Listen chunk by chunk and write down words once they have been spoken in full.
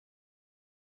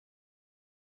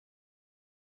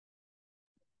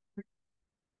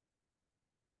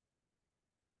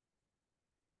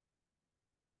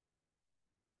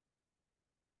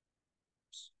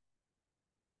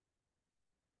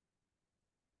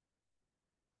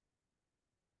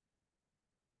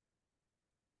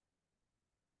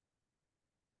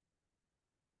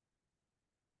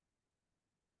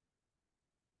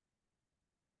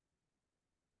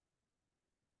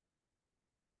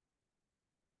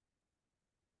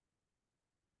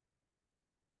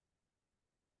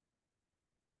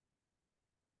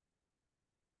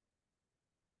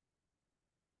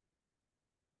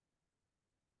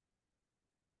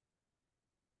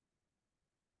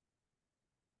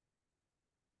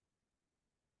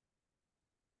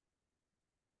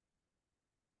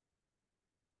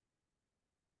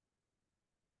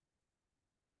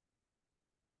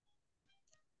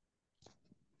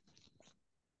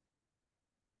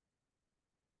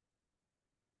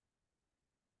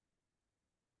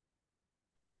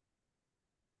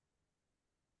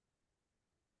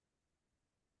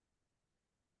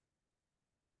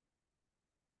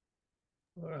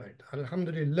All right.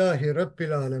 Alhamdulillahi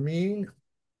Rabbil Alameen.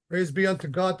 Praise be unto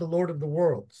God, the Lord of the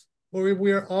worlds.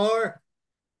 We are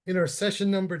in our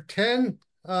session number 10,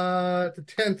 the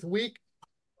 10th week.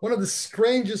 One of the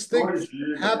strangest things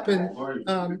happened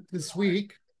this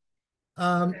week.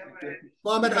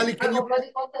 Muhammad Ali,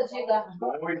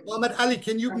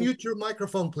 can you mute your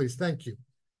microphone, please? Thank you.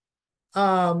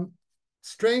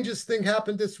 Strangest thing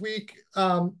happened this week.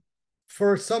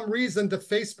 For some reason, the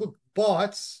Facebook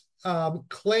bots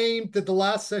claimed that the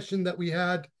last session that we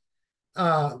had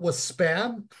was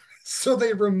spam, so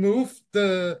they removed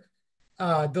the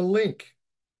link.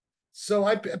 So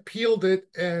I appealed it,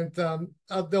 and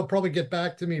they'll probably get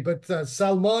back to me. But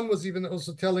Salman was even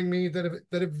also telling me that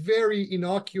a very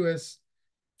innocuous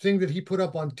thing that he put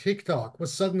up on TikTok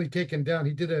was suddenly taken down.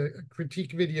 He did a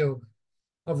critique video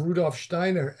of Rudolf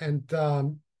Steiner, and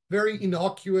very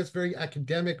innocuous, very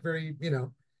academic, very,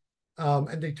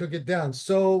 and they took it down.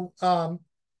 So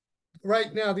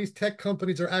right now, these tech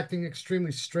companies are acting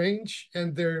extremely strange,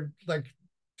 and they're like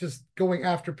just going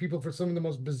after people for some of the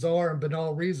most bizarre and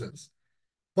banal reasons.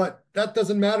 But that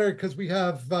doesn't matter because we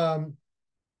have, I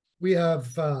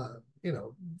have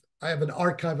an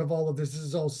archive of all of this. This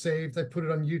is all saved. I put it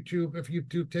on YouTube. If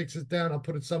YouTube takes it down, I'll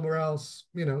put it somewhere else.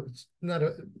 It's not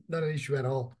an issue at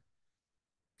all.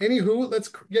 Anywho,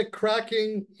 let's get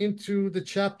cracking into the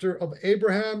chapter of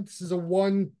Abraham. This is a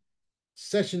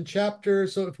one-session chapter.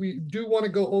 So if we do want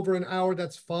to go over an hour,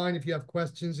 that's fine. If you have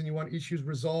questions and you want issues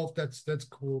resolved, that's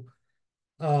cool.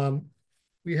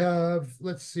 We have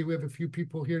a few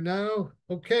people here now.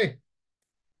 Okay.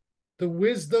 The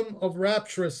wisdom of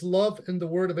rapturous love in the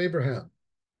word of Abraham.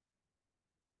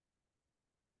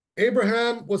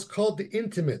 Abraham was called the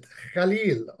intimate,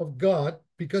 Khalil of God,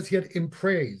 because he had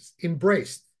embraced,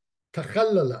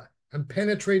 takhallala, and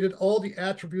penetrated all the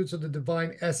attributes of the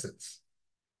divine essence.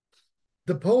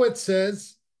 The poet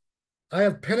says, I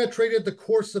have penetrated the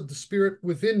course of the spirit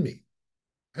within me,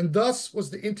 and thus was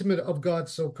the intimate of God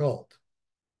so called.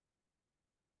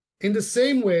 In the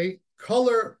same way,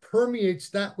 color permeates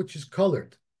that which is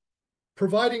colored,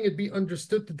 providing it be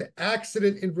understood that the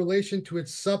accident in relation to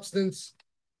its substance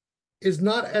is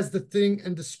not as the thing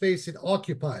and the space it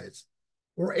occupies,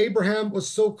 or Abraham was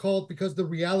so called because the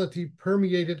reality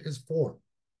permeated his form.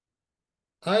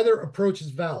 Either approach is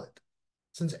valid,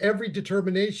 since every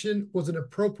determination was an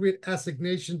appropriate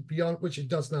assignation beyond which it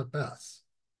does not pass.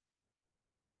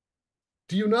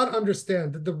 Do you not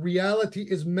understand that the reality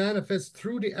is manifest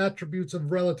through the attributes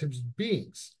of relatives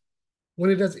beings,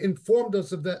 when it has informed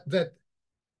us of that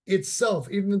itself,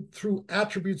 even through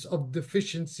attributes of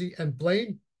deficiency and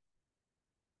blame?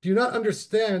 Do you not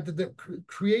understand that the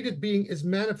created being is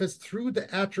manifest through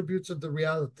the attributes of the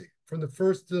reality, from the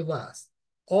first to the last,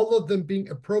 all of them being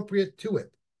appropriate to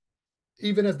it,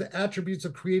 even as the attributes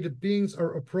of created beings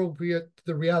are appropriate to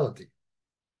the reality?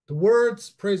 The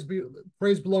words, praise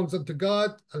belongs unto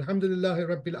God, Alhamdulillahi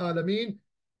Rabbil Alameen,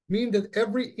 mean that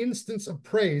every instance of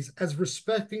praise as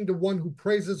respecting the one who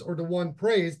praises or the one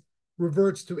praised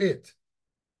reverts to it.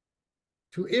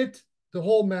 To it, the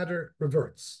whole matter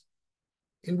reverts.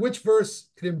 In which verse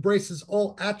it embraces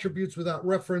all attributes without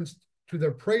reference to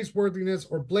their praiseworthiness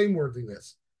or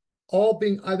blameworthiness, all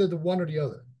being either the one or the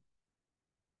other.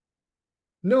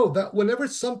 Know that whenever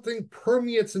something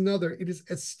permeates another, it is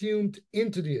assumed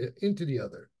into the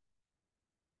other.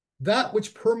 That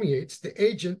which permeates, the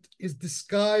agent, is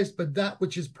disguised by that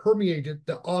which is permeated,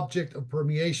 the object of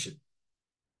permeation.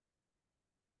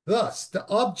 Thus, the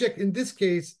object in this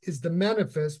case is the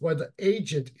manifest, while the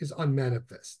agent is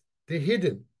unmanifest, the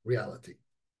hidden reality.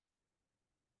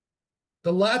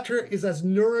 The latter is as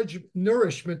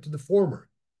nourishment to the former,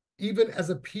 even as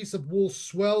a piece of wool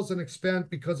swells and expands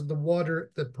because of the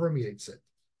water that permeates it.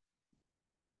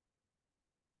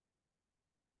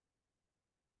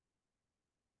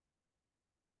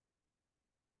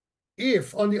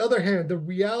 If, on the other hand, the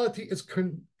reality is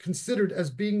considered as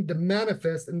being the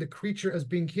manifest and the creature as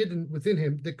being hidden within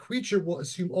him, the creature will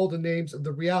assume all the names of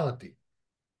the reality,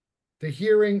 the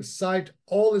hearing, sight,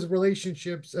 all his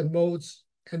relationships and modes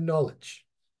and knowledge.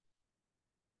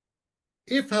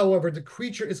 If, however, the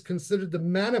creature is considered the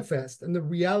manifest and the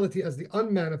reality as the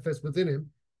unmanifest within him,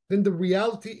 then the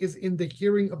reality is in the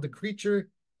hearing of the creature,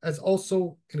 as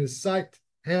also in his sight,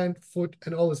 hand, foot,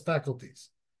 and all his faculties,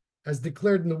 as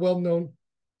declared in the well-known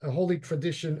holy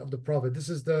tradition of the Prophet. This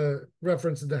is the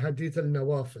reference to the Hadith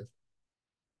al-Nawafil.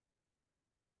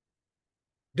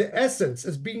 The essence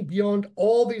as being beyond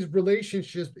all these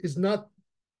relationships is not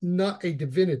a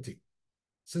divinity,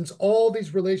 since all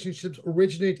these relationships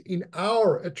originate in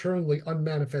our eternally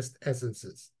unmanifest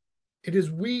essences. It is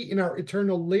we in our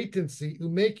eternal latency who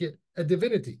make it a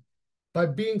divinity, by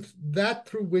being that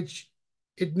through which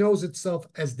it knows itself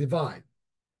as divine.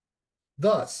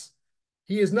 Thus,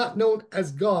 he is not known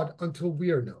as God until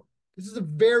we are known. This is a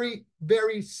very,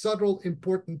 very subtle,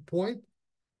 important point.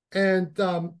 And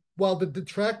while the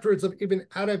detractors of Ibn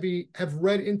Arabi have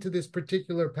read into this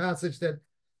particular passage that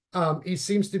he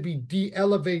seems to be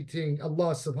de-elevating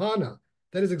Allah subhanahu,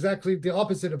 that is exactly the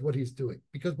opposite of what he's doing.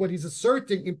 Because what he's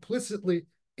asserting implicitly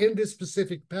in this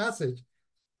specific passage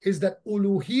is that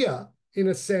uluhiyah, in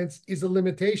a sense, is a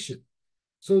limitation.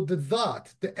 So the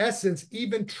dhat, the essence,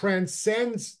 even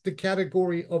transcends the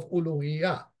category of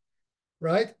uluhiyah,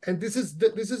 right? And this is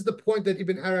the point that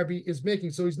Ibn Arabi is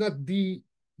making. So he's not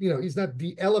he's not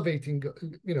de-elevating,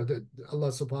 the Allah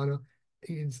subhanahu.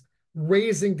 He's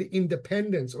raising the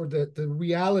independence or the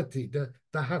reality, the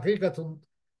haqiqatul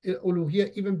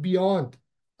uluhiyah, even beyond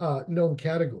known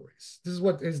categories. This is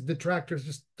what his detractors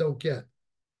just don't get.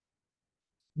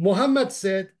 Muhammad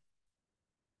said,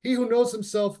 he who knows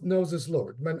himself knows his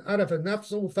Lord. Man arafa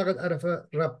nafsahu faqad arafa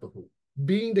rabbahu.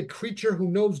 Being the creature who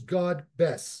knows God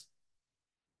best.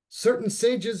 Certain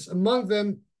sages among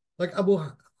them, like Abu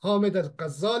Hamid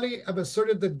al-Ghazali, have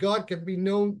asserted that God can be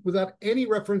known without any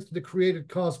reference to the created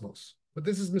cosmos. But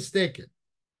this is mistaken.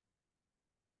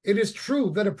 It is true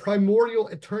that a primordial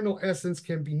eternal essence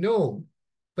can be known,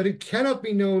 but it cannot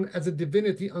be known as a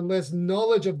divinity unless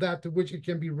knowledge of that to which it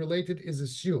can be related is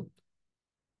assumed.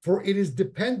 For it is the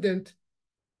dependent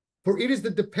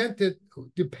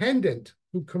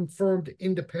who confirmed the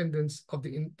independence of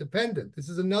the independent. This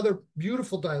is another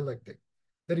beautiful dialectic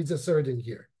that he's asserting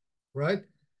here, right?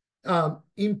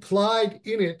 Implied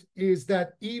in it is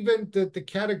that even the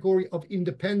category of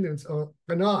independence or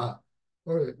qana'a,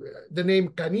 or the name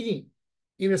qani,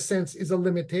 in a sense, is a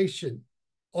limitation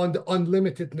on the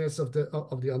unlimitedness of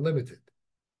the unlimited.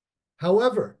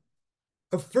 However,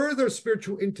 a further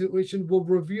spiritual intuition will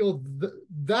reveal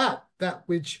that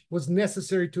which was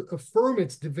necessary to affirm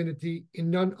its divinity in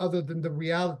none other than the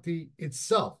reality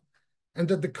itself, and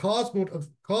that the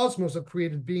cosmos of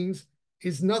created beings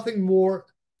is nothing more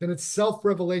than its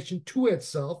self-revelation to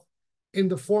itself in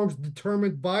the forms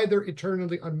determined by their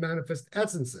eternally unmanifest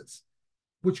essences,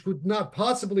 which could not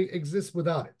possibly exist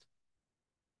without it.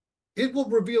 It will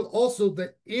reveal also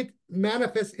that it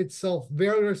manifests itself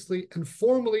variously and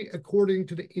formally according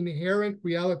to the inherent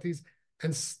realities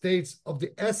and states of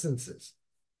the essences,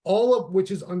 all of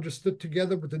which is understood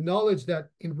together with the knowledge that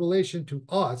in relation to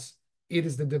us, it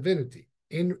is the divinity.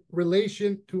 In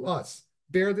relation to us.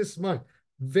 Bear this in mind.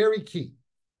 Very key.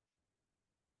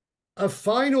 A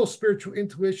final spiritual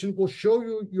intuition will show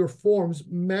you your forms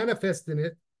manifest in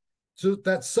it, so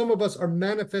that some of us are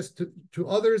manifest to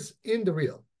others in the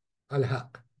real.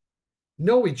 Al-Haq,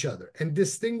 know each other and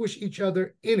distinguish each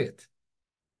other in it.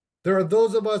 There are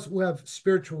those of us who have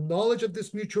spiritual knowledge of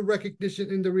this mutual recognition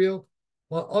in the real,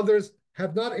 while others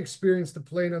have not experienced the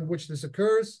plane on which this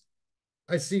occurs.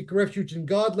 I seek refuge in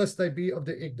God lest I be of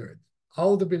the ignorant.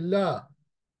 A'udhu billah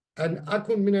and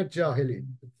akun minat jahilin.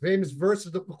 Famous verse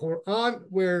of the Quran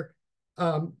where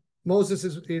Moses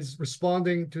is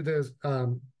responding to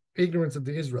the ignorance of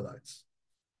the Israelites.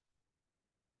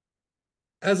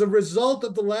 As a result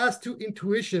of the last two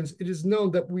intuitions, it is known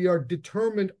that we are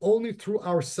determined only through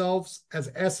ourselves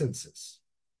as essences.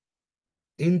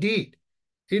 Indeed,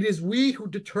 it is we who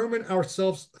determine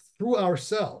ourselves through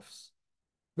ourselves,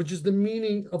 which is the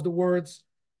meaning of the words,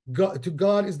 God, to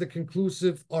God is the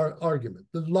conclusive argument.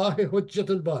 Lillahi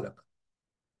hujjatul baligh.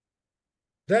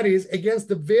 That is, against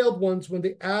the veiled ones when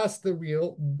they ask the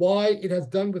real why it has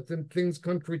done with them things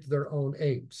contrary to their own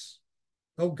aims.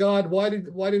 Oh God, why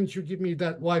didn't you give me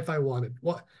that wife I wanted?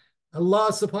 What, Allah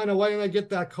subhanahu, why didn't I get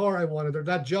that car I wanted or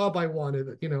that job I wanted?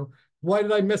 Why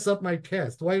did I mess up my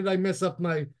test? Why did I mess up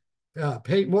my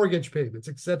mortgage payments,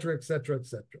 etc., etc.,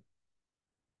 etc.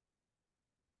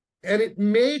 And it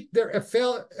made their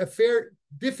affair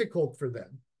difficult for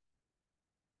them.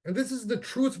 And this is the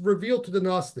truth revealed to the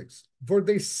Gnostics, for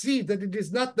they see that it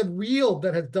is not the real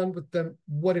that has done with them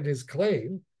what it is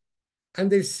claimed, and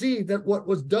they see that what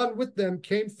was done with them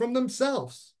came from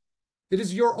themselves. It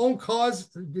is your own cause,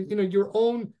 your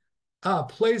own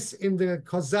place in the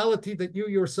causality that you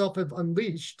yourself have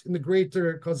unleashed in the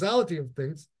greater causality of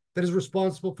things that is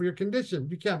responsible for your condition.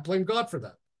 You can't blame God for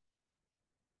that.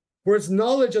 For its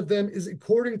knowledge of them is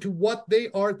according to what they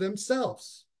are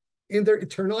themselves in their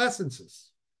eternal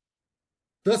essences.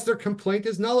 Thus their complaint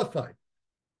is nullified,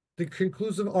 the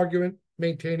conclusive argument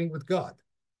maintaining with God.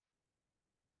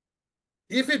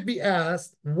 If it be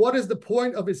asked, what is the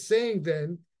point of his saying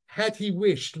then, had he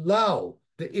wished, lao,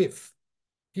 the if.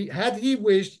 Had he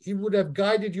wished, he would have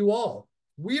guided you all.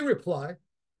 We reply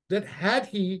that had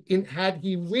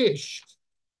he wished,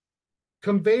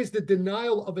 conveys the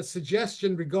denial of a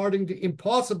suggestion regarding the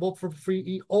impossible, for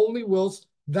he only wills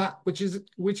that which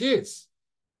is.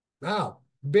 Now,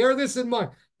 bear this in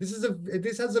mind.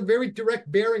 This has a very direct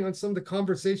bearing on some of the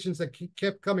conversations that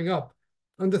kept coming up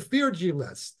on the theurgy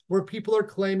list, where people are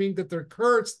claiming that they're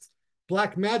cursed.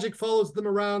 Black magic follows them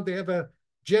around. They have a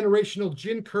generational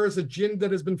jinn curse, a jinn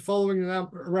that has been following them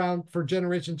around for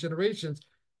generations.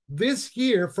 This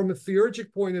here, from a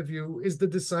theurgic point of view, is the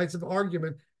decisive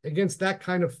argument against that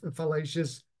kind of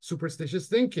fallacious, superstitious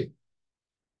thinking.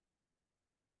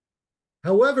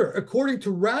 However, according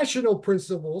to rational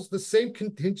principles, the same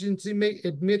contingency may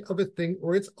admit of a thing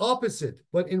or its opposite,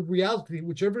 but in reality,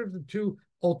 whichever of the two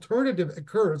alternative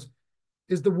occurs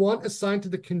is the one assigned to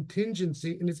the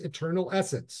contingency in its eternal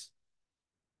essence.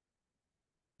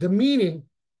 The meaning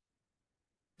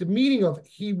of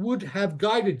 "he would have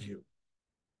guided you"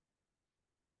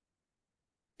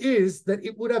 is that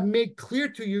it would have made clear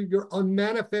to you your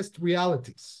unmanifest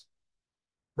realities,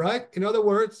 right? In other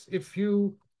words, if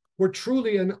you were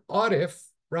truly an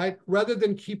arif, right, rather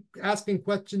than keep asking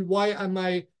questions, why am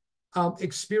I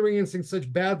experiencing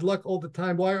such bad luck all the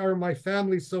time? Why are my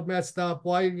families so messed up?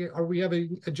 Why are we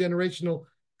having a generational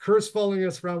curse following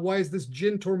us around? Why is this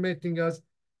jinn tormenting us?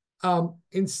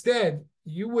 Instead,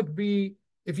 you would be,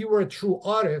 if you were a true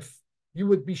arif, you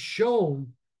would be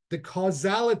shown the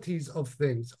causalities of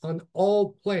things on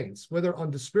all planes, whether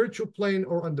on the spiritual plane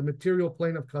or on the material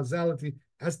plane of causality,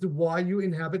 as to why you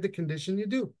inhabit the condition you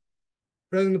do,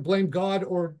 rather than to blame God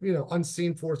or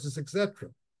unseen forces, etc.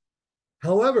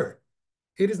 However,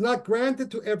 it is not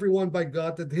granted to everyone by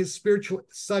God that his spiritual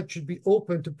sight should be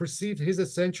open to perceive his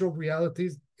essential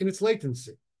realities in its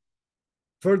latency.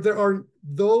 For there are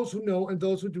those who know and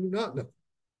those who do not know.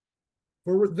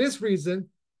 For this reason,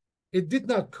 it did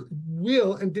not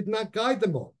will and did not guide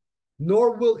them all,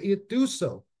 nor will it do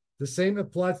so. The same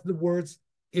applies to the words,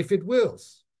 if it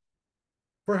wills.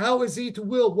 For how is he to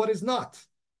will what is not?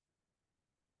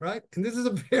 Right? And this is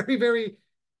a very, very,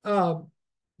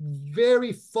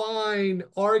 very fine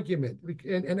argument,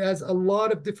 and has a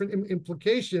lot of different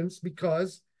implications,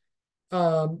 because,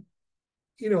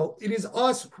 it is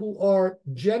us who are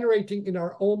generating in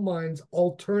our own minds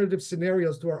alternative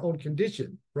scenarios to our own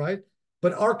condition, right?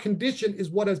 But our condition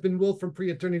is what has been willed from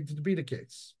pre-eternity to be the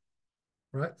case,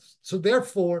 right? So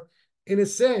therefore, in a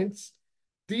sense,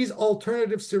 these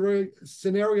alternative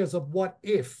scenarios of what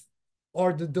if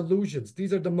are the delusions.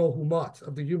 These are the mohumat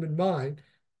of the human mind,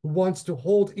 who wants to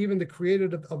hold even the creator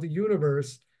of the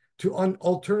universe to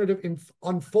alternative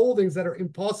unfoldings that are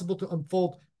impossible to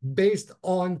unfold based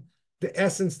on the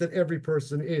essence that every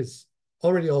person is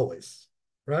already always,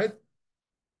 right?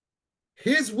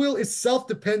 His will is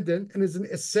self-dependent and is an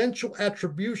essential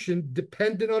attribution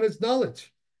dependent on his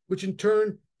knowledge, which in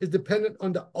turn is dependent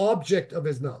on the object of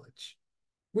his knowledge,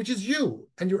 which is you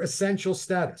and your essential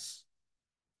status.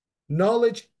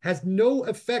 Knowledge has no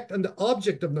effect on the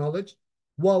object of knowledge,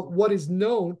 while what is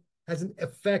known has an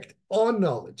effect on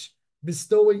knowledge,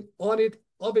 bestowing on it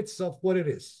of itself what it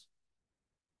is.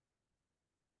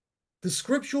 The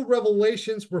scriptural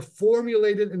revelations were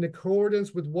formulated in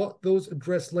accordance with what those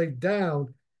address laid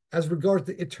down as regards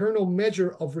the eternal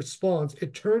measure of response,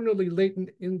 eternally latent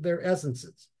in their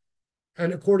essences,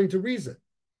 and according to reason,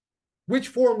 which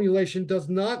formulation does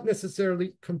not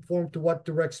necessarily conform to what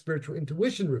direct spiritual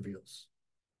intuition reveals.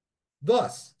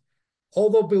 Thus,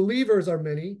 although believers are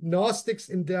many, Gnostics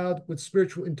endowed with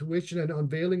spiritual intuition and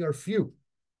unveiling are few.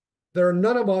 There are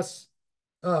none of us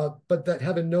but that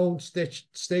have a known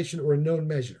station or a known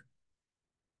measure,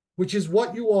 which is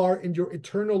what you are in your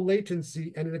eternal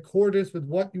latency and in accordance with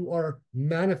what you are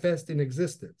manifest in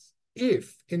existence,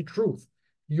 if, in truth,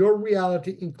 your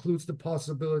reality includes the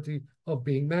possibility of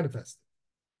being manifested.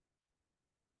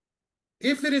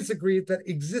 If it is agreed that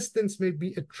existence may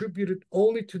be attributed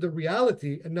only to the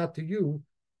reality and not to you,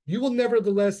 you will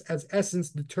nevertheless, as essence,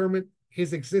 determine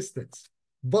his existence,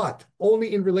 but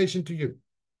only in relation to you.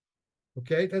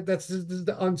 Okay, this is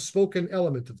the unspoken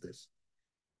element of this.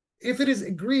 If it is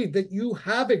agreed that you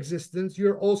have existence,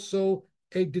 you're also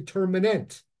a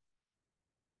determinant.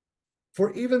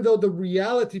 For even though the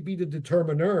reality be the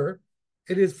determiner,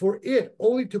 it is for it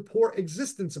only to pour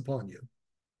existence upon you,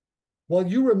 while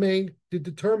you remain the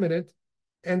determinant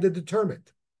and the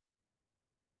determined.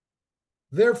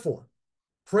 Therefore,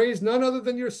 praise none other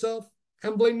than yourself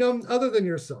and blame none other than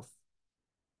yourself.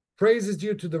 Praise is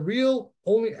due to the real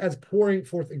only as pouring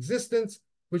forth existence,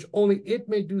 which only it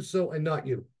may do so and not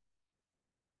you.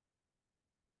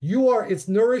 You are its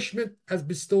nourishment as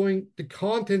bestowing the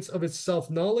contents of its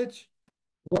self-knowledge,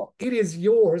 while it is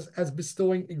yours as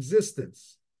bestowing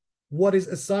existence. what is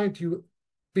assigned to you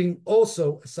being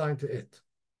also assigned to it.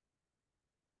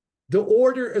 The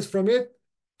order is from it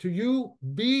to you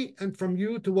be, and from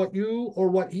you to what you or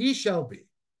what he shall be.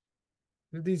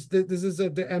 This is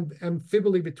the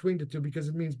amphibole between the two because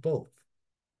it means both.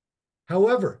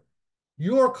 However,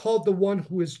 you are called the one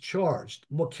who is charged,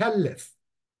 mukallaf,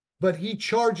 but he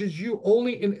charges you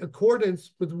only in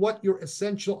accordance with what your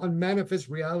essential unmanifest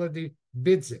reality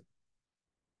bids it.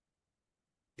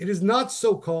 It is not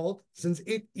so called since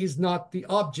it is not the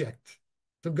object.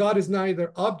 So God is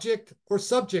neither object or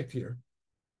subject here.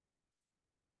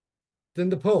 Then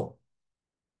the poem.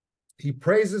 He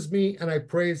praises me and I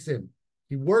praise him.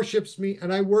 He worships me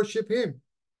and I worship him.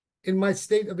 In my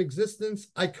state of existence,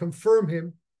 I confirm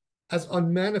him. As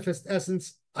unmanifest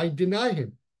essence, I deny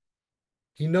him.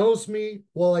 He knows me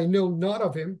while I know not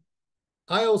of him.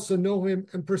 I also know him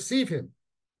and perceive him.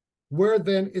 Where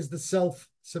then is the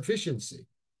self-sufficiency,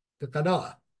 the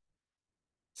qana'ah?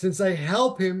 Since I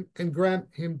help him and grant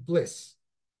him bliss,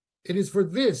 it is for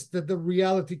this that the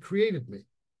reality created me.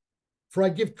 For I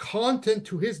give content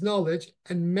to his knowledge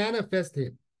and manifest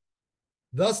him.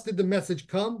 Thus did the message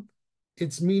come,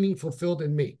 its meaning fulfilled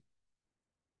in me.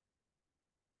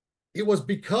 It was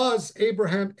because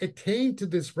Abraham attained to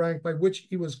this rank by which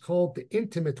he was called the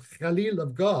intimate Khalil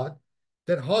of God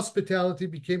that hospitality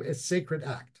became a sacred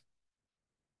act.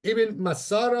 Ibn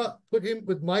Masara put him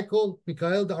with Michael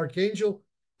the archangel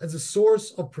as a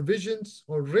source of provisions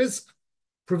or rizq,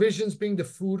 provisions being the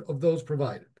food of those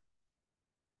provided.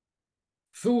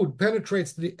 Food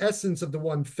penetrates the essence of the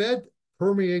one fed,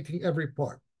 permeating every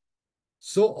part.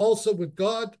 So also with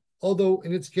God, although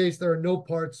in its case there are no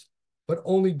parts, but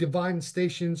only divine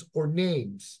stations or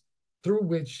names through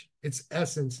which its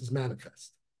essence is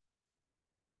manifest.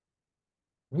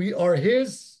 We are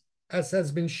his, as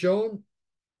has been shown,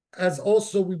 as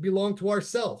also we belong to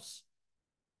ourselves.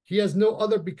 He has no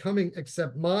other becoming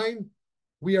except mine.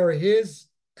 We are his,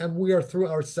 and we are through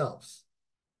ourselves.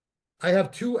 I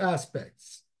have two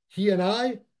aspects, he and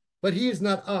I, but he is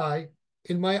not I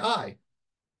in my I.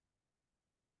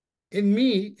 In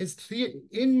me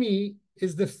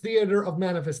is the theater of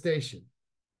manifestation,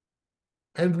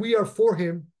 and we are for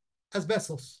him as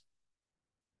Bezels.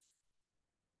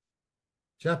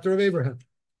 Chapter of Abraham.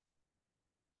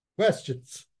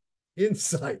 Questions,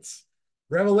 insights,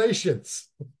 revelations.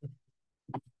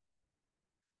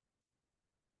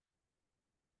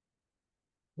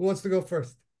 Who wants to go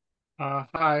first?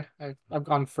 Hi, I've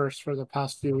gone first for the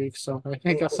past few weeks, so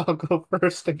I guess I'll go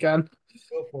first again.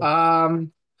 Go for it.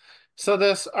 So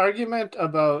this argument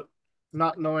about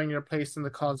not knowing your place in the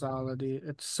causality,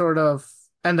 it's sort of,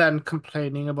 and then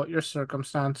complaining about your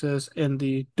circumstances in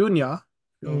the dunya,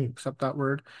 if you'll accept that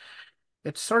word,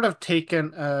 it's sort of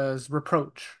taken as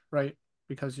reproach, right?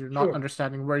 Because you're not Sure.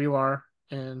 understanding where you are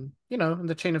in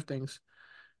the chain of things.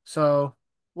 So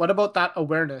what about that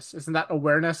awareness? Isn't that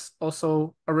awareness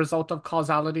also a result of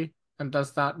causality? And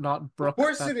does that not Of brook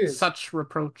course that it is. such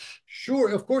reproach? Sure,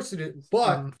 of course it is.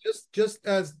 But And just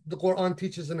as the Quran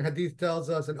teaches and Hadith tells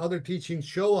us and other teachings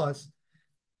show us,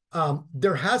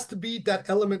 there has to be that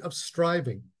element of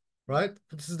striving, right?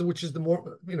 Which is the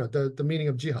more, the meaning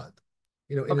of jihad,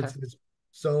 in okay, its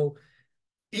so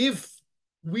if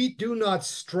we do not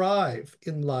strive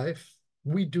in life,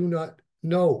 we do not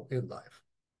know in life,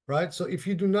 right? So if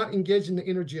you do not engage in the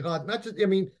inner jihad,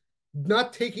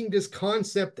 not taking this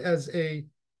concept as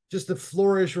just a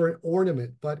flourish or an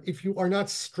ornament, but if you are not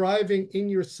striving in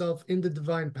yourself in the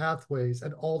divine pathways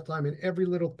at all time in every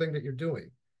little thing that you're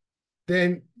doing,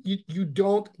 then you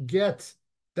don't get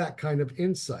that kind of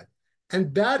insight.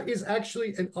 And that is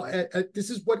actually, this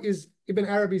is what is Ibn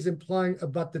Arabi is implying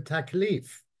about the taklif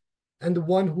and the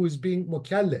one who is being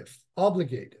mukallaf,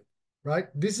 obligated, right?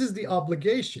 This is the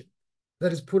obligation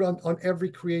that is put on every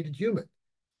created human,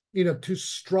 to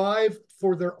strive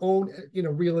for their own,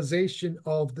 realization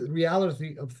of the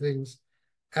reality of things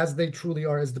as they truly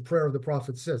are, as the prayer of the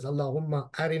Prophet says, Allahumma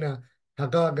arina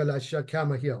haqaqa al-ashya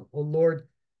kama hiya. Oh Lord,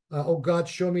 oh God,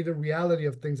 show me the reality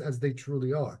of things as they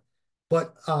truly are.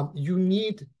 But you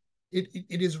need,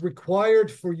 it is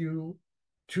required for you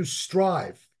to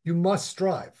strive. You must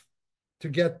strive to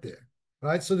get there,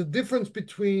 right? So the difference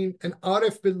between an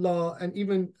arif billah and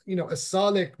even, a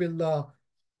salik billah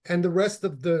and the rest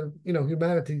of the,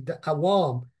 humanity, the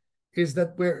awam, is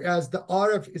that whereas the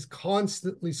arif is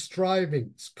constantly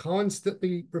striving,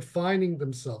 constantly refining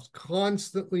themselves,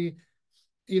 constantly,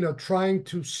 trying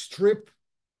to strip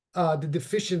the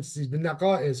deficiencies, the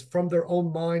naqa'is from their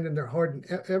own mind and their heart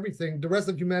and everything. The rest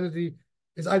of humanity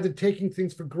is either taking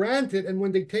things for granted, and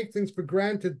when they take things for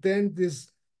granted, then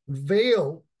this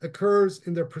veil occurs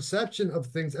in their perception of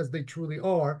things as they truly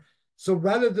are, So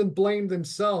rather than blame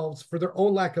themselves for their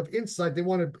own lack of insight, they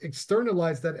want to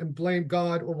externalize that and blame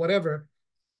God or whatever,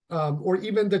 or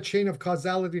even the chain of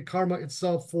causality, karma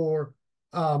itself, for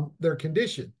their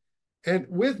condition. And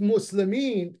with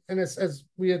Muslimin, and as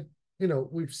we had,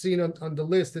 we've seen on the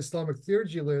list, Islamic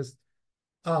theurgy list,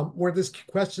 where this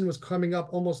question was coming up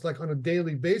almost like on a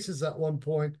daily basis at one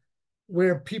point,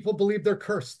 where people believe they're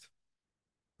cursed,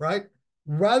 right?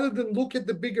 Rather than look at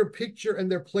the bigger picture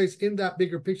and their place in that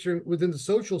bigger picture within the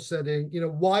social setting,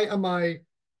 why am I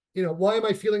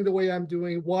feeling the way I'm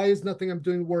doing? Why is nothing I'm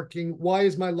doing working? Why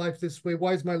is my life this way?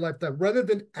 Why is my life that? Rather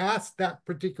than ask that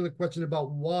particular question about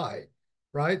why,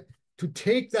 right? To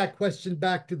take that question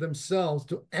back to themselves,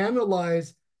 to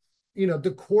analyze,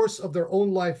 the course of their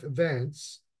own life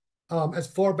events, as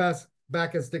far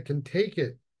back as they can take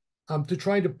it, to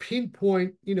try to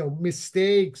pinpoint,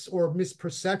 mistakes or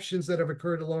misperceptions that have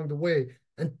occurred along the way,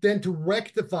 and then to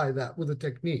rectify that with a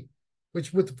technique, which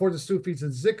for the Sufis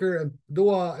is zikr and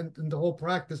dua and the whole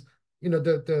practice,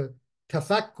 the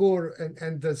tafakkur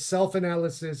and the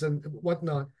self-analysis and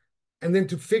whatnot. And then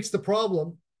to fix the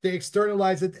problem, they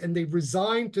externalize it and they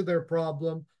resign to their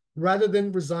problem rather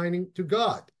than resigning to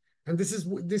God. And this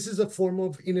is a form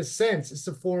of, in a sense, it's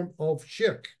a form of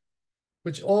shirk,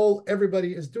 which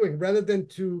everybody is doing. Rather than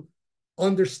to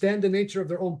understand the nature of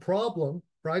their own problem,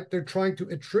 right? They're trying to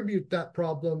attribute that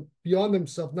problem beyond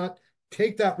themselves, not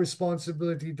take that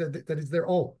responsibility that is their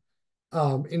own,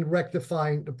 in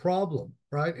rectifying the problem,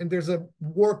 right? And there's a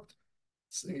warped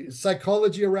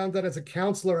psychology around that. As a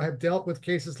counselor, I have dealt with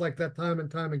cases like that time and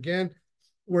time again,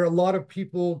 where a lot of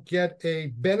people get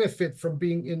a benefit from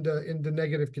being in the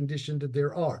negative condition that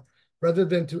there are, rather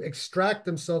than to extract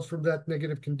themselves from that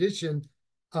negative condition,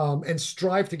 and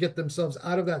strive to get themselves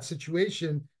out of that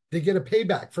situation. They get a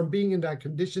payback from being in that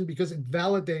condition because it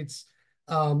validates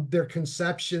their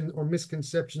conception or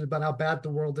misconception about how bad the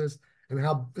world is and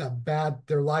how bad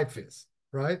their life is,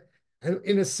 right? And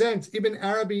in a sense, Ibn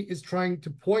Arabi is trying to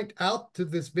point out to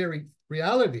this very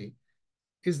reality,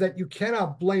 is that you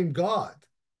cannot blame God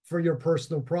for your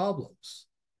personal problems.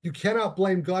 You cannot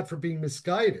blame God for being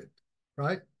misguided,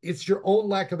 right? It's your own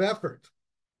lack of effort,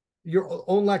 your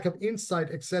own lack of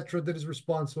insight, etc., that is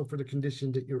responsible for the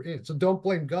condition that you're in. So don't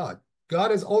blame God.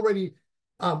 God is already,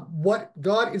 what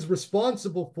God is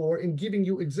responsible for in giving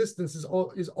you existence is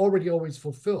already always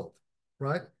fulfilled,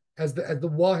 right? As the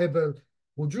Wahib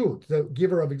al-Wujud, the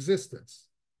giver of existence.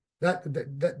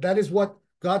 That is what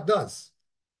God does,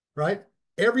 right?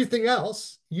 Everything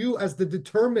else, you as the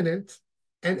determinant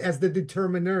and as the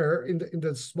determiner in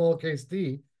the small case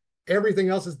D, everything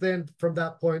else is then from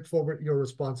that point forward your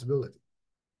responsibility.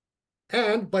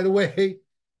 And by the way,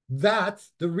 that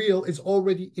the real is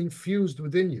already infused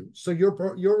within you. So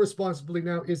your responsibility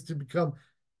now is to become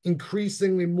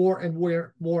increasingly more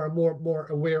aware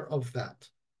of that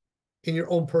in your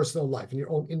own personal life, in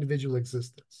your own individual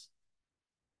existence.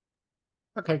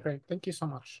 Okay, great. Thank you so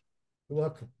much. You're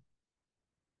welcome.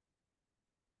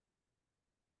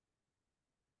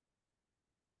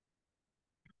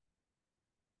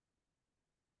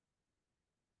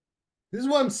 This is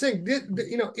what I'm saying.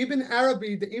 Ibn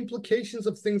Arabi, the implications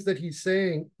of things that he's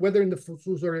saying, whether in the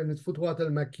Fusus or in the Futuhat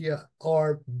al-Makkiyah,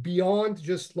 are beyond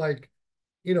just like,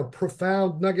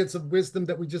 profound nuggets of wisdom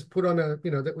that we just put on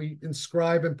that we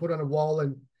inscribe and put on a wall.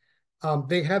 And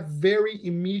they have very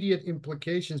immediate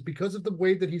implications because of the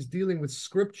way that he's dealing with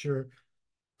scripture.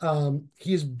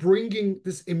 He is bringing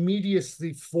this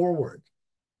immediacy forward,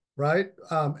 right?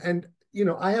 And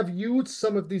I have used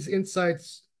some of these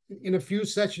insights in a few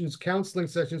sessions, counseling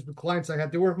sessions with clients I had.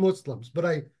 They weren't Muslims, but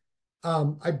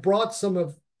I brought some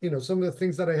of the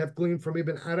things that I have gleaned from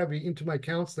Ibn Arabi into my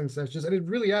counseling sessions, and it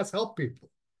really has helped people,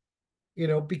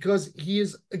 because he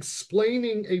is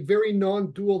explaining a very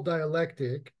non-dual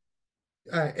dialectic,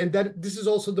 and that this is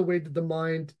also the way that the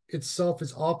mind itself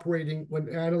is operating when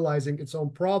analyzing its own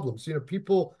problems.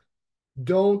 People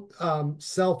don't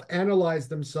self-analyze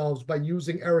themselves by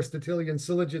using Aristotelian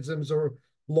syllogisms or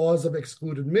laws of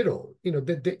excluded middle.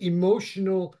 The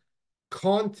emotional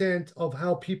content of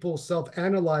how people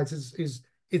self-analyze is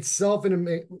itself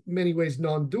in many ways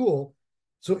non-dual.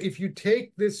 So if you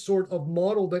take this sort of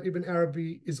model that Ibn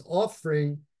Arabi is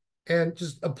offering and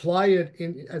just apply it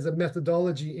as a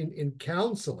methodology in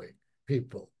counseling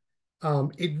people,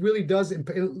 it really does,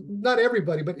 not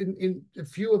everybody, but in a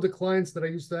few of the clients that I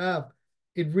used to have,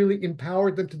 it really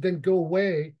empowered them to then go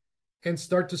away and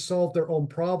start to solve their own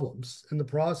problems in the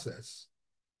process,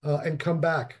 and come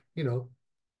back,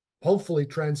 hopefully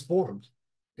transformed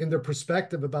in their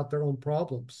perspective about their own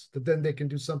problems that then they can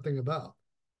do something about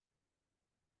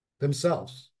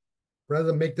themselves, rather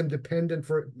than make them dependent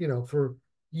for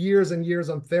years and years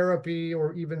on therapy,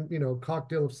 or even,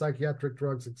 cocktail of psychiatric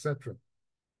drugs, etc.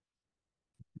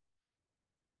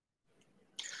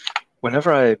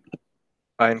 Whenever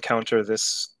I encounter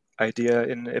this idea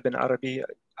in Ibn Arabi,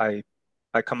 I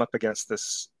come up against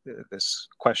this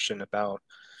question about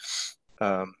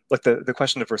like the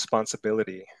question of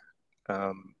responsibility.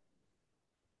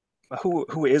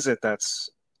 Who is it that's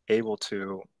able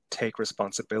to take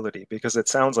responsibility? Because it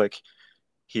sounds like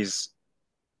he's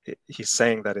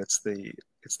saying that it's the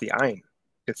ayn,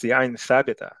 it's the ayn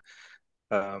thabita.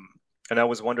 And I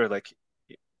was wondering, like,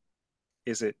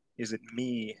 is it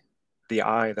me, the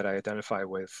I that I identify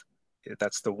with,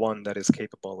 that's the one that is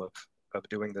capable of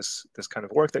doing this kind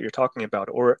of work that you're talking about,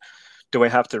 or do I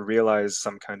have to realize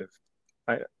some kind of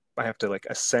I have to like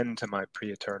ascend to my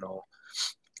pre-eternal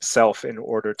self in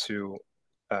order to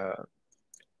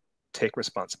take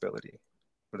responsibility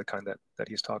for the kind that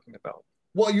he's talking about?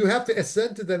 Well, you have to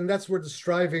ascend to that, and that's where the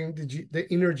striving, the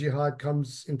inner jihad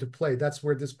comes into play. That's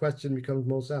where this question becomes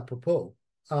most apropos.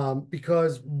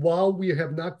 Because while we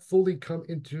have not fully come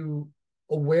into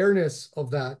awareness of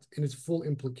that in its full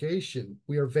implication,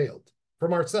 we are veiled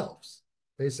from ourselves,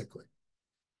 basically.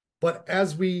 But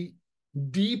as we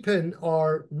deepen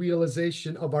our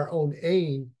realization of our own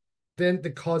aim, then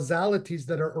the causalities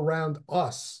that are around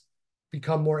us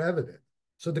become more evident.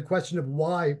 So the question of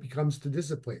why becomes to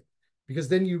dissipate, because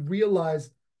then you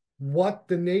realize what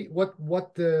the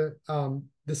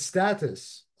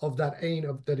status of that aim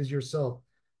of that is yourself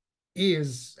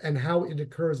is, and how it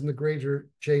occurs in the greater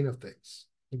chain of things,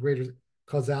 the greater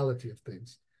causality of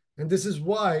things. And this is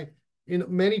why in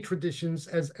many traditions,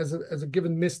 as a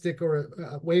given mystic or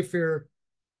a wayfarer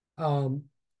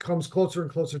comes closer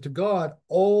and closer to God,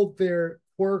 all their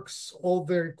quirks, all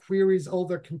their queries, all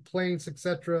their complaints,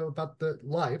 etc., about the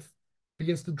life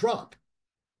begins to drop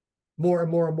more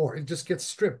and more and more. It just gets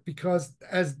stripped, because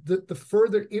as the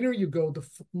further inner you go,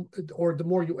 or the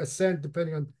more you ascend,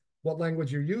 depending on what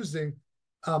language you're using,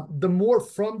 the more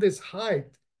from this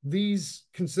height, these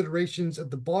considerations at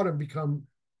the bottom become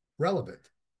relevant.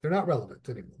 They're not relevant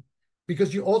anymore,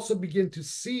 because you also begin to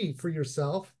see for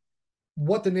yourself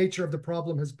what the nature of the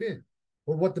problem has been,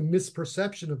 or what the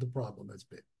misperception of the problem has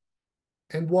been,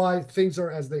 and why things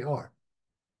are as they are,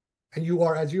 and you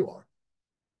are as you are.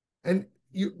 And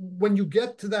when you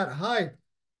get to that height,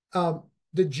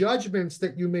 the judgments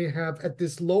that you may have at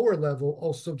this lower level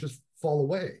also just fall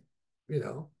away. It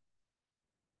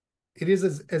is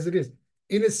as it is.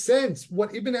 In a sense,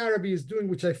 what Ibn Arabi is doing,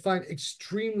 which I find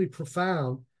extremely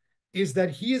profound, is that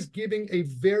he is giving a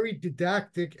very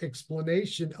didactic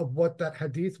explanation of what that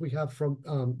hadith we have from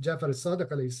Jafar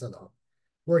as-Sadiq alayhi salam,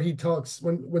 where he talks,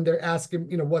 when they're asking,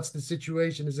 what's the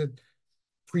situation? Is it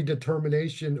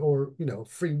predetermination or,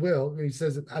 free will? And he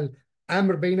says,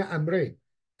 al-amr bayna amrayn.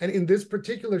 And in this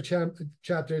particular chapter,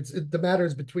 the matter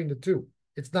is between the two.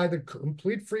 It's neither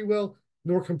complete free will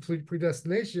nor complete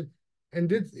predestination.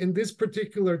 And in this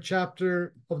particular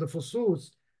chapter of the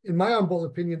Fusus, in my humble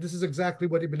opinion, this is exactly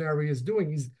what Ibn Arabi is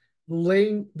doing. He's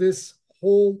laying this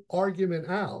whole argument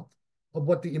out of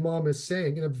what the Imam is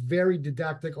saying in a very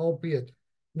didactic, albeit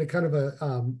in a kind of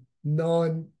a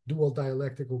non-dual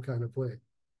dialectical kind of way.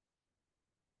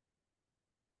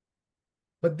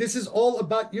 But this is all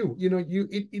about you.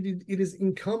 It is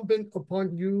incumbent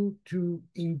upon you to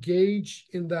engage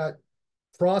in that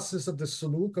process of the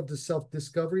suluk, of the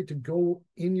self-discovery, to go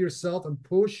in yourself and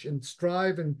push and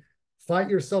strive and fight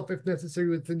yourself, if necessary,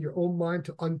 within your own mind,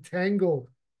 to untangle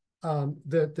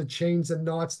the chains and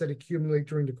knots that accumulate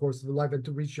during the course of the life, and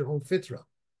to reach your own fitra.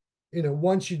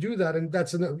 Once you do that, and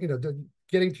that's another,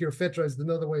 getting to your fitra is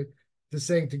another way to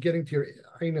saying to getting to your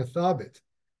aina thabit.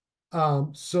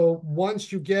 So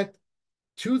once you get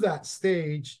to that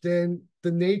stage, then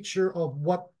the nature of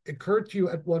what occurred to you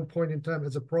at one point in time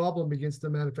as a problem begins to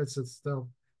manifest itself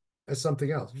as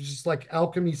something else. It's just like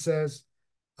alchemy says,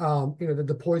 that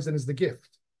the poison is the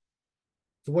gift.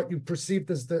 So what you perceived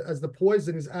as the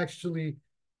poison is actually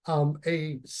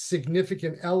a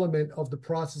significant element of the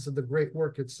process of the great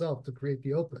work itself to create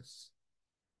the opus.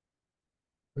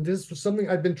 And this was something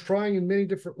I've been trying in many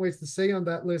different ways to say on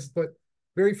that list, but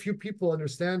very few people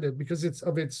understand it because it's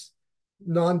of its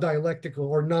non-dialectical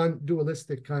or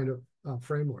non-dualistic kind of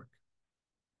framework.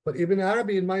 But Ibn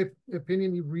Arabi, in my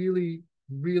opinion, he really,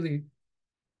 really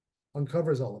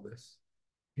uncovers all of this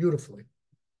beautifully.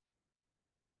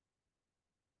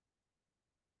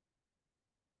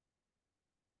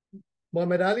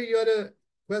 Muhammad Ali, you had a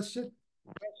question?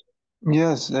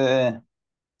 Yes,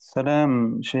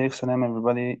 salam, Sheikh, salam,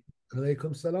 everybody.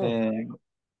 Alaikum salam.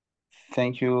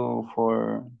 Thank you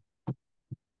for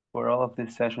all of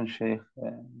this session, Sheikh,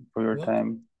 for your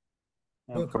Welcome. time.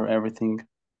 for everything.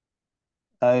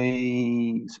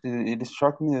 It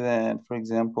struck me that, for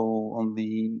example, on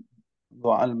the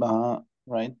Dua al-Baha,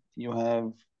 right, you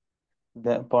have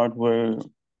that part where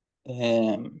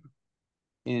it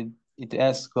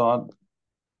asks God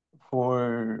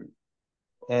for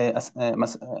it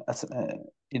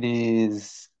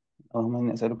is اللهم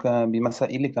إني أسألك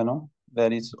بمسائلك, no?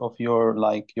 That is of your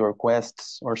your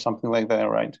quests or something like that,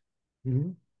 right?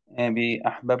 Mhm. And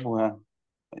بأحبابها,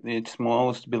 its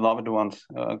most beloved ones.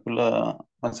 كل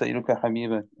مسائلك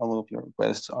حبيبة, all of your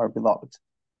requests are beloved.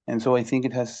 And so I think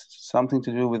it has something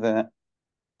to do with the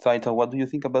title. What do you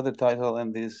think about the title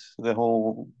and the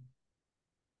whole,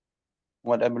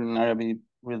 what Ibn Arabi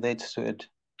relates to it?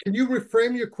 Can you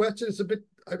reframe your question? It's a bit,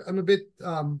 I'm a bit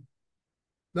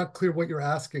not clear what you're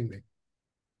asking me.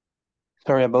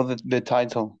 Sorry, about the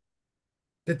title.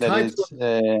 The That title is,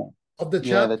 of the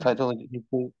yeah, the chapter. title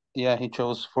he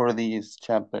chose for this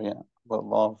chapter, yeah, about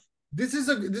love. This is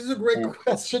a great Yeah.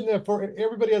 question. For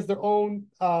everybody has their own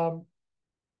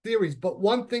theories, but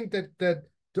one thing that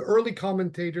the early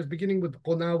commentators, beginning with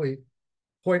Qunawi,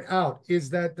 point out is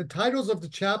that the titles of the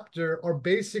chapter are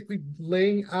basically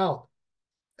laying out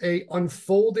a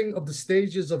unfolding of the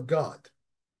stages of God,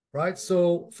 right?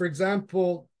 So, for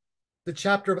example, the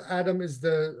chapter of Adam is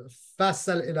the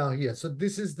Fasal Ilahiyah. So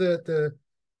this is the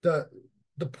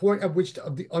point at which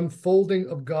of the unfolding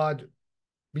of God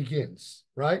begins,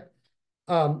 right?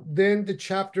 Then the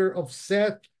chapter of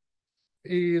Seth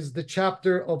is the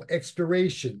chapter of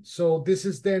expiration. So this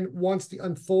is then once the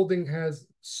unfolding has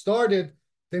started,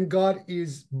 then God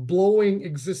is blowing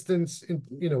existence in,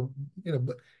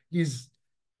 he's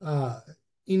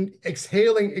in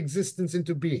exhaling existence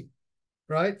into being,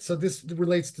 right? So this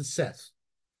relates to Seth.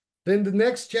 Then the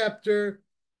next chapter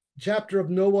of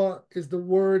Noah, is the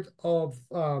word of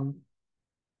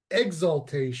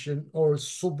exaltation or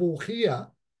subuhiyah,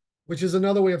 which is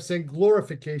another way of saying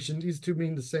glorification. These two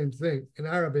mean the same thing in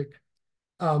Arabic.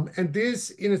 And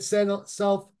this in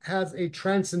itself has a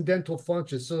transcendental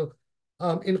function. So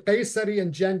in Qaysari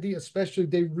and Jandi especially,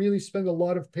 they really spend a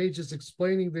lot of pages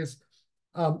explaining this,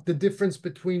 the difference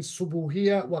between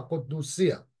subuhiyah wa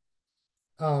qudusiyah.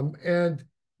 And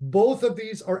both of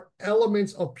these are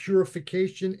elements of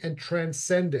purification and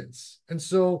transcendence. And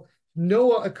so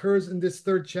Noah occurs in this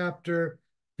third chapter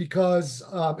because,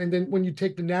 and then when you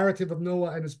take the narrative of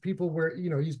Noah and his people where,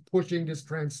 he's pushing this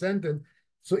transcendent.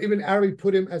 So Ibn Arabi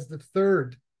put him as the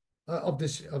third of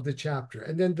the chapter.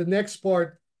 And then the next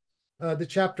part, the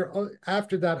chapter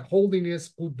after that,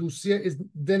 holiness, Qudusiyya, is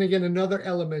then again another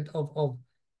element of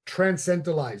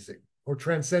transcendalizing or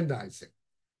transcendizing,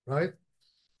 right?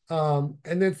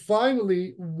 And then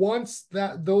finally, once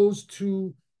those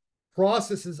two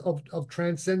processes of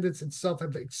transcendence itself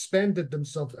have expanded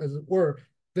themselves, as it were,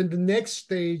 then the next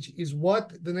stage is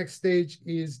what? The next stage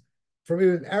is, from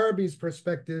Ibn Arabi's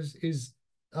perspectives, is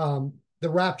the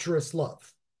rapturous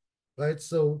love, right?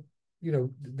 So,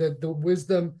 the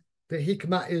wisdom, the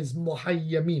hikmah is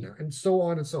muhayyamina, and so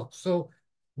on and so on. So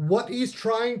what he's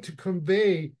trying to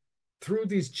convey through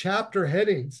these chapter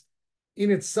headings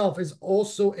in itself is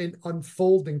also an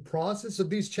unfolding process. So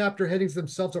these chapter headings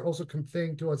themselves are also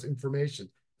conveying to us information.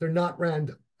 They're not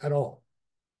random at all.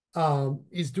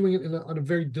 He's doing it on a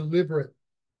very deliberate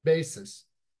basis.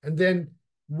 And then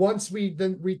once we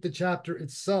then read the chapter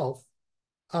itself,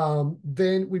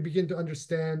 then we begin to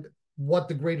understand what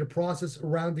the greater process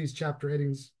around these chapter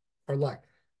headings are like.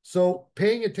 So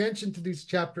paying attention to these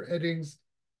chapter headings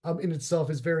in itself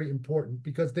is very important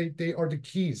because they are the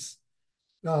keys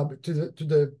to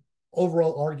the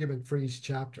overall argument for each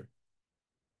chapter.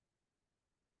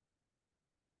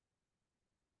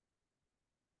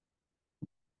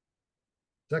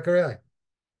 Zachariah,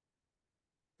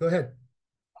 go ahead.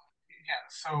 Yeah,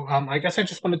 so I guess I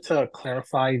just wanted to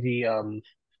clarify the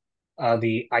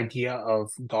idea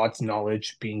of God's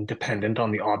knowledge being dependent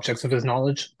on the objects of his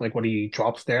knowledge, like what he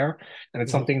drops there. And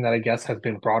it's something that I guess has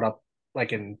been brought up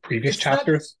like in previous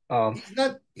chapters.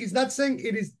 He's not saying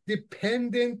it is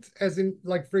dependent as in,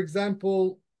 like, for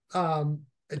example, a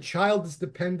child is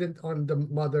dependent on the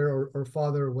mother or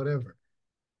father or whatever.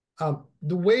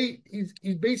 The way he's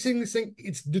basically saying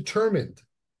it's determined,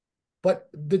 but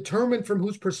determined from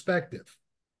whose perspective?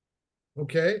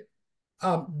 Okay.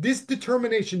 This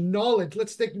determination, knowledge,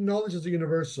 let's take knowledge as a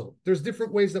universal. There's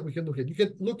different ways that we can look at it. You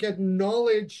can look at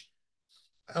knowledge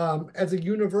as a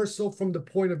universal from the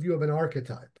point of view of an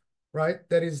archetype, right?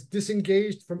 That is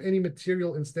disengaged from any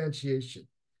material instantiation.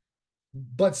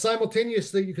 But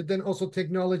simultaneously, you could then also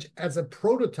take knowledge as a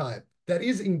prototype that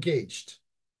is engaged.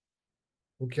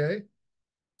 Okay?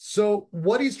 So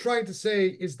what he's trying to say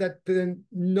is that then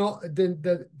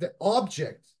the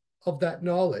object of that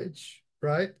knowledge,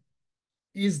 right,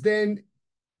 is then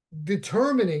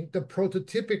determining the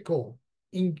prototypical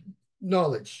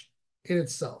knowledge in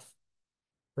itself,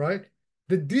 right?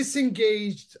 The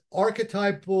disengaged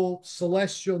archetypal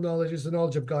celestial knowledge is the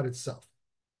knowledge of God itself,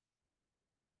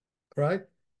 right?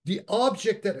 The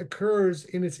object that occurs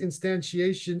in its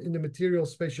instantiation in the material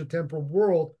spatial temporal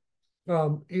world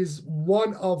is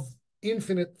one of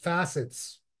infinite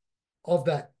facets of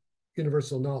that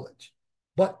universal knowledge.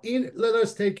 But let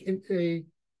us take in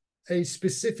a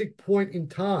specific point in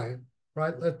time,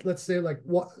 right? Let's say like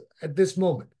what at this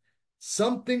moment,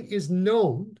 something is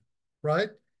known,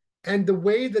 right? And the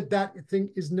way that that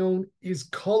thing is known is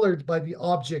colored by the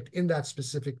object in that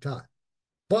specific time.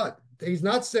 But he's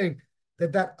not saying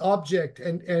that that object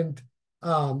and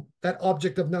that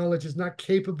object of knowledge is not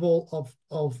capable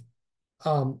of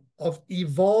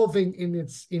evolving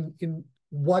in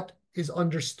what is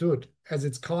understood as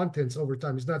its contents over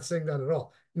time. He's not saying that at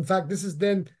all. In fact, this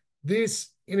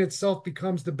in itself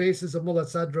becomes the basis of Mullah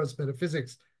Sadra's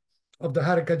metaphysics of the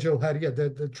Haraka Johariya,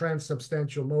 the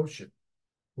transubstantial motion,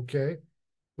 okay?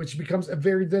 Which becomes a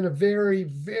very,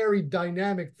 very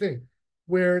dynamic thing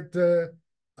where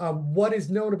what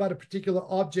is known about a particular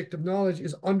object of knowledge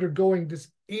is undergoing this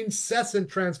incessant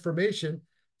transformation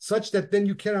such that then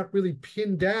you cannot really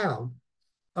pin down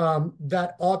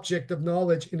that object of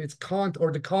knowledge in its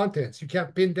or the contents. You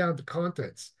can't pin down the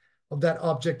contents of that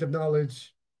object of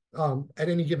knowledge at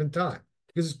any given time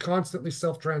because it's constantly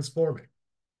self-transforming.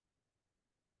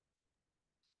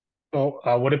 So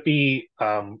would it be,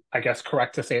 I guess,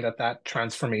 correct to say that that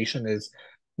transformation is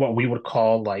what we would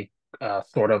call like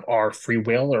sort of our free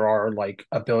will or our like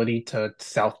ability to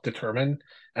self-determine,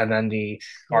 and then the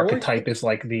archetype is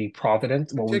like the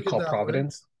providence, what we call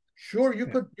providence? Sure, you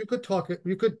could talk it.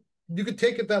 You could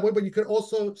take it that way, but you could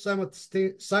also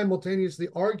simultaneously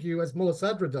argue, as Mullah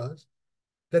Sadra does,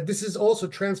 that this is also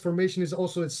transformation is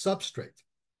also its substrate.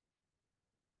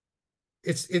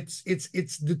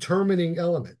 It's determining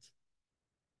element.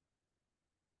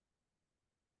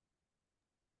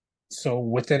 So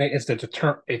within it is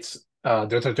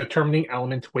there's a determining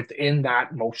element within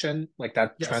that motion, like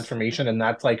that transformation, and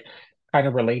that's like kind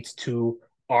of relates to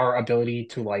our ability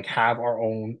to like have our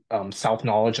own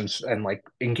self-knowledge and like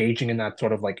engaging in that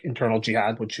sort of like internal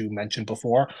jihad, which you mentioned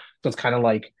before. So it's kind of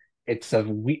like I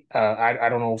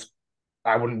don't know if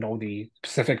I wouldn't know the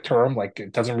specific term, like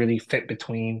it doesn't really fit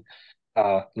between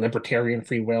libertarian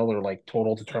free will or like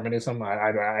total determinism.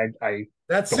 I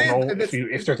That's don't know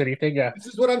if there's anything. Yeah, this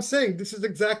is what I'm saying. This is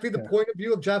exactly the point of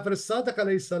view of Jafar as-Sadiq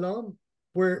alayhi salam,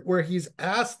 where he's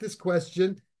asked this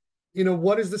question. You know,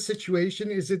 what is the situation?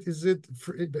 Is it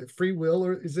free will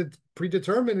or is it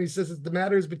predetermined? And he says the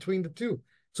matter is between the two.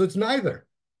 So it's neither.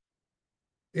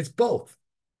 It's both.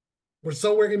 We're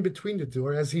somewhere in between the two,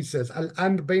 or as he says,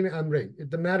 al-amr bayna amrayn.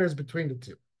 The matter is between the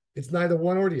two. It's neither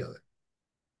one or the other.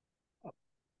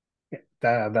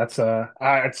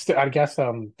 I guess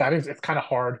it's kind of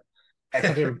hard.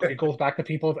 And it goes back to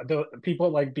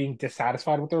people like being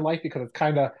dissatisfied with their life because it's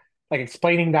kind of like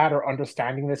explaining that or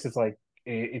understanding this is like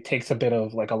it takes a bit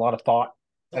of like a lot of thought,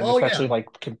 and especially like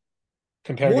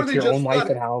comparing it to your own life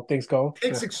and how things go. It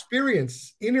takes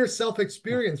experience, inner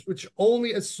self-experience, which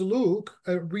only a suluk,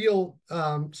 a real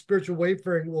spiritual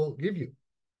wayfaring, will give you.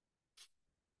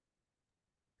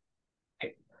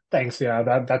 Thanks. Yeah,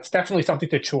 that's definitely something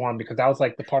to chew on because that was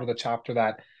like the part of the chapter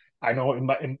that I know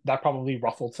that probably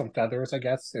ruffled some feathers, I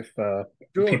guess, if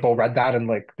people read that and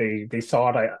like they saw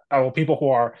it. People who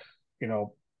are, you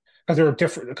know, because they're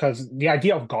different, because the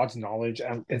idea of God's knowledge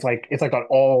and it's like on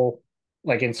all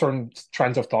like in certain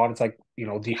trends of thought, it's like, you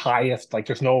know, the highest, like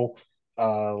there's no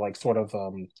like sort of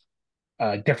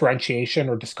differentiation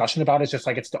or discussion about it. It's just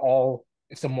like it's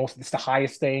the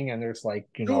highest thing, and there's like,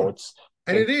 you know,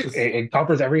 it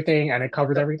covers everything and it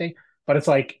covers everything, but it's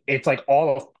like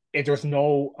all of it. There's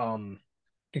no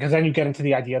because then you get into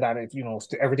the idea that it, you know,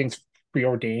 everything's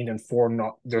preordained and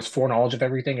there's foreknowledge of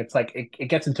everything. It's like it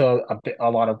gets into a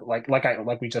lot of like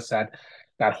we just said,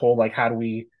 that whole like how do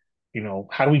we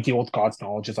deal with God's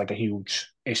knowledge is like a huge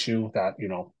issue that, you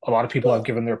know, a lot of people have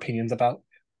given their opinions about.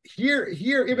 Here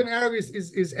Ibn Arabi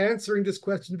is answering this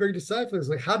question very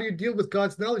decisively. How do you deal with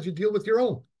God's knowledge? You deal with your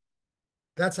own.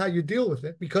 That's how you deal with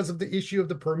it because of the issue of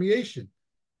the permeation.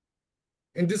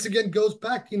 And this again goes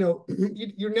back, you know,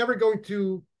 you're never going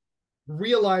to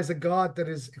realize a God that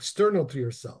is external to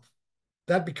yourself.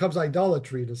 That becomes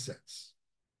idolatry in a sense,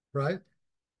 right?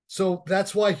 So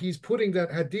that's why he's putting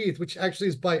that hadith, which actually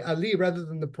is by Ali rather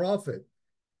than the Prophet.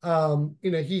 You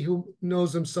know, he who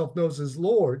knows himself knows his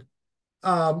Lord.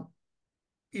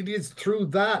 it is through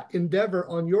that endeavor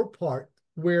on your part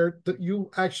where you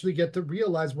actually get to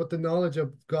realize what the knowledge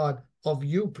of God, of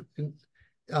you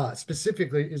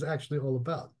specifically, is actually all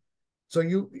about. So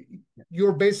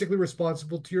you're basically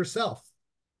responsible to yourself.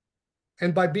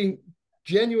 And by being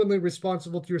genuinely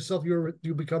responsible to yourself,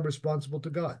 you become responsible to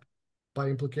God by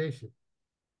implication.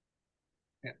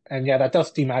 And yeah, that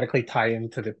does thematically tie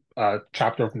into the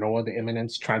chapter of Noah, the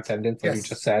immanence, transcendence, like you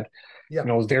just said. Yeah.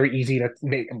 It's very easy to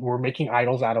make. We're making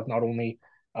idols out of not only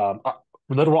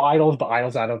literal idols, but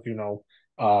idols out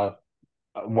of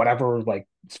whatever like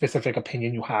specific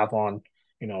opinion you have on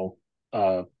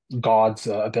uh, God's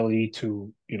ability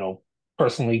to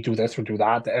personally do this or do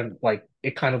that, and like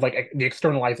it kind of like the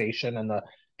externalization and the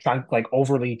like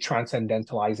overly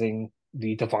transcendentalizing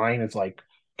the divine is like.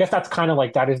 I guess that's kind of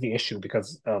like that is the issue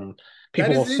because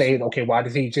people will say, okay, why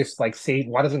does he just like save?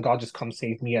 Why doesn't God just come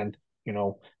save me and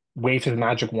wave his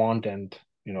magic wand and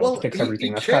fix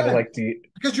everything? That's kind of like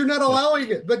because you're not allowing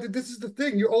it. But this is the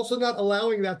thing: you're also not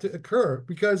allowing that to occur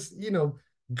because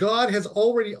God has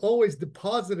already always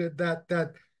deposited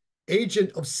that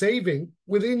agent of saving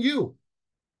within you.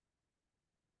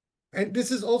 And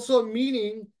this is also a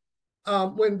meaning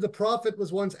when the prophet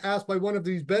was once asked by one of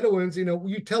these Bedouins,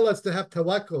 you tell us to have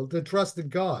tawakkul, to trust in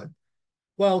God.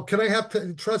 Well, can I have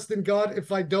trust in God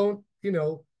if I don't,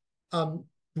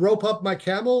 rope up my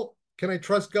camel? Can I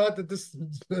trust God that this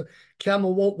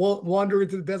camel won't wander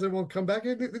into the desert, won't come back?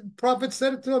 The prophet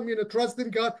said it to him, trust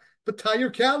in God, but tie your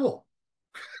camel.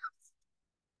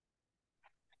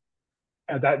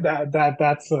 That's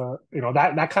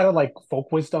that kind of like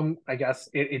folk wisdom, I guess.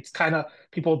 It's kind of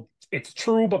people. It's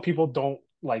true, but people don't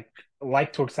like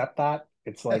to accept that.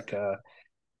 It's like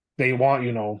they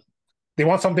want they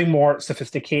want something more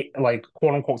sophisticated, like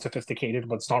quote unquote sophisticated,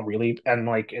 but it's not really. And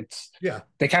like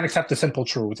they can't accept the simple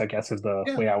truths, I guess, is the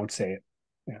way I would say it.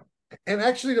 Yeah. And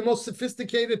actually, the most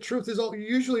sophisticated truth is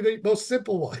usually the most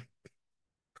simple one,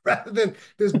 rather than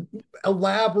this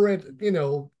elaborate,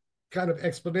 kind of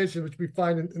explanation which we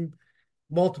find in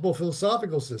multiple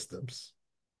philosophical systems.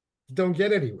 Don't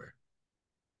get anywhere.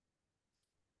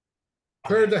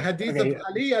 Per the hadith of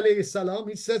Ali alayhi salam,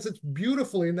 he says it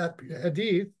beautifully in that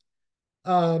hadith.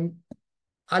 Al-ilm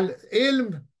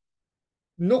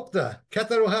nukta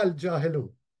katharuha al-jahilun.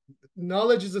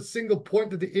 Knowledge is a single point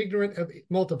that the ignorant have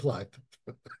multiplied.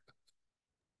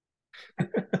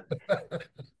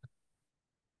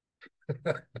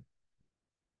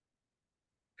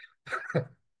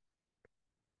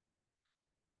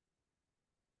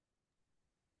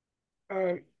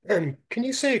 Can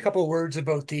you say a couple of words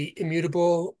about the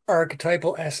immutable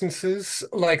archetypal essences,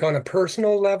 like on a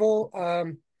personal level?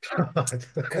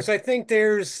 Because I think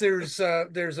there's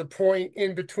a point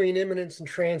in between immanence and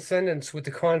transcendence with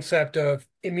the concept of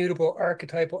immutable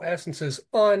archetypal essences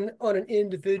on an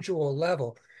individual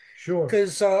level. Sure.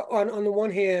 Because on the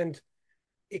one hand,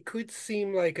 it could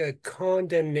seem like a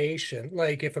condemnation,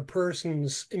 like if a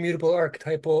person's immutable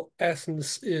archetypal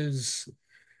essence is,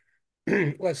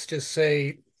 let's just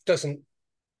say, doesn't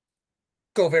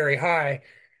go very high,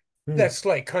 that's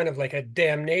like kind of like a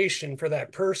damnation for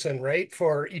that person, right?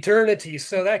 For eternity.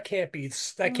 So that can't be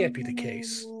the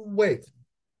case. Wait,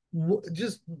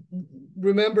 just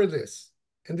remember this.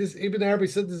 And this Ibn Arabi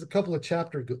said this a couple of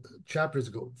chapters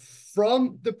ago.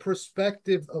 From the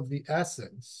perspective of the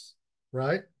essence,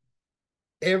 right?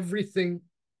 Everything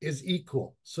is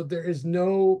equal. So there is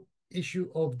no issue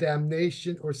of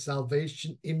damnation or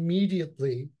salvation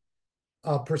immediately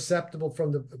perceptible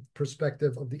from the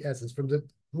perspective of the essence, from the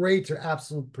greater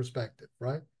absolute perspective,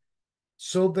 right?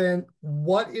 So then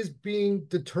what is being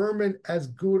determined as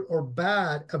good or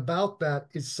bad about that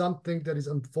is something that is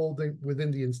unfolding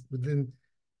within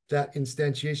that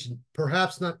instantiation,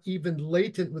 perhaps not even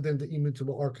latent within the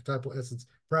immutable archetypal essence.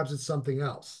 Perhaps it's something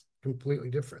else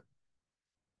completely different.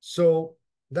 So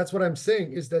that's what I'm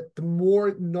saying, is that the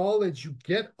more knowledge you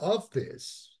get of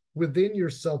this within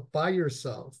yourself, by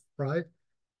yourself, right?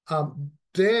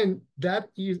 Then that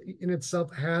in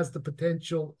itself has the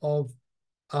potential of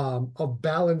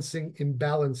balancing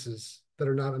imbalances that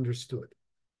are not understood.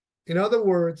 In other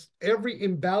words, every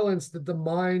imbalance that the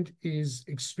mind is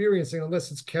experiencing,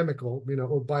 unless it's chemical,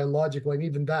 or biological, and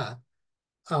even that,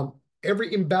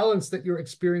 every imbalance that you're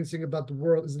experiencing about the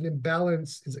world is an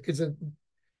imbalance,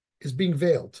 is being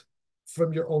veiled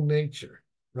from your own nature,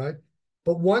 right?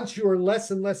 But once you are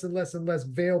less and less and less and less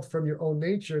veiled from your own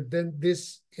nature, then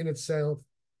this in itself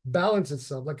balances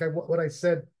itself. Like what I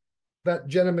said, that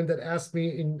gentleman that asked me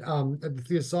at the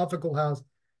Theosophical House,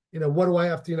 what do I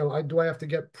have to, do I have to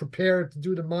get prepared to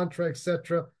do the mantra,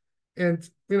 etc.? And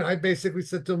I basically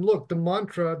said to him, look, the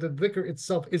mantra, the dhikr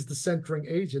itself is the centering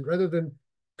agent. Rather than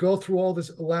go through all this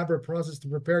elaborate process to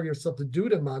prepare yourself to do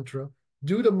the mantra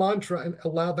and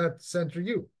allow that to center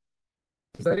you.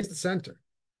 That is the center.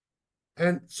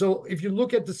 And so if you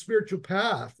look at the spiritual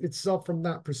path itself from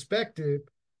that perspective,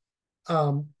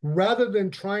 rather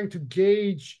than trying to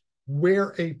gauge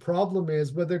where a problem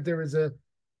is, whether there is a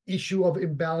issue of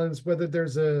imbalance, whether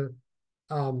there's a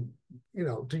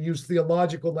to use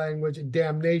theological language, a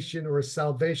damnation or a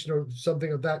salvation or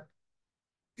something of that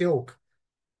ilk,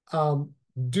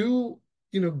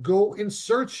 go in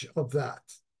search of that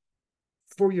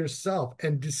for yourself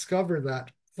and discover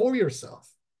that for yourself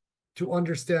to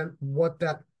understand what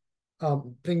that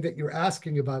thing that you're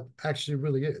asking about actually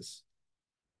really is.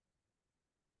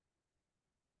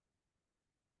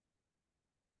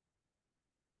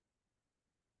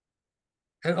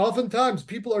 And oftentimes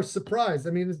people are surprised.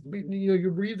 I mean, you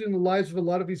read in the lives of a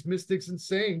lot of these mystics and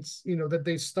saints, that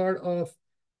they start off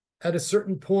at a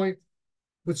certain point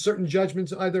with certain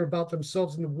judgments either about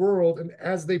themselves and the world. And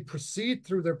as they proceed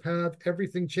through their path,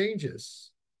 everything changes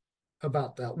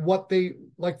about that. What they,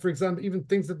 like, for example, even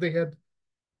things that they had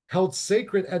held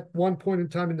sacred at one point in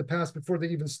time in the past before they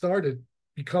even started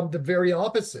become the very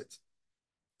opposite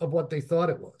of what they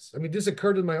thought it was. I mean, this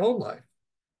occurred in my own life,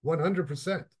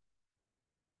 100%.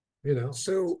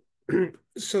 So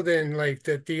so then like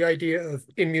the idea of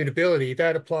immutability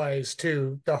that applies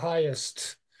to the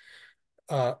highest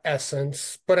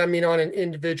essence, but I mean on an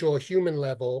individual human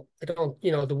level, I don't,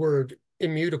 the word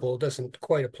immutable doesn't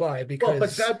quite apply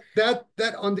because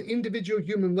that on the individual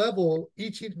human level,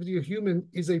 each individual human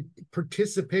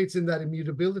participates in that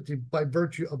immutability by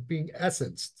virtue of being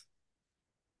essenced.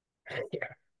 Yeah.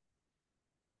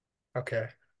 Okay.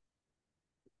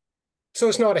 So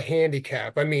it's not a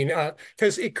handicap. I mean,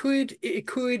 because it could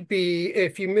be,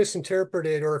 if you misinterpret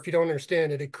it or if you don't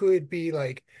understand it, it could be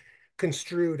like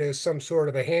construed as some sort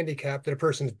of a handicap that a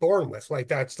person's born with. Like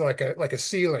that's like a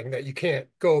ceiling that you can't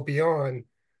go beyond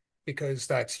because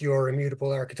that's your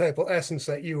immutable archetypal essence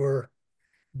that you were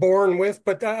born with.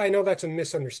 But I know that's a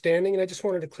misunderstanding, and I just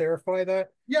wanted to clarify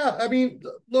that. Yeah, I mean,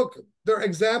 look, there are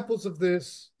examples of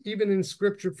this even in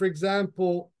scripture. For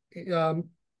example,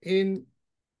 in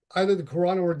either the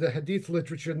Quran or the Hadith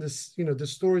literature, and the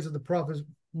stories of the prophets,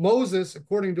 Moses,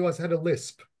 according to us, had a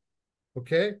lisp.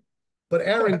 Okay, but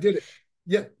Aaron did it.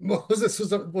 Yet Moses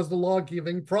was the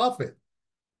law-giving prophet.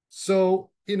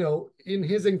 So, in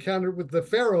his encounter with the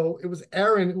Pharaoh, it was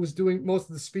Aaron who was doing most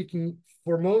of the speaking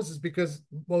for Moses because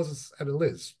Moses had a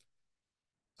lisp.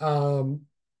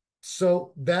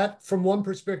 So that, from one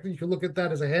perspective, you can look at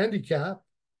that as a handicap,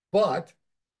 but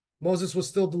Moses was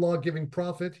still the law-giving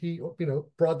prophet. He,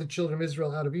 brought the children of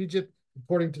Israel out of Egypt,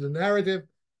 according to the narrative,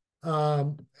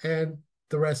 and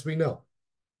the rest we know.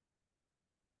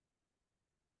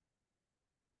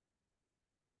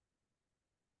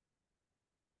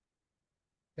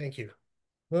 Thank you.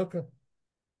 Welcome.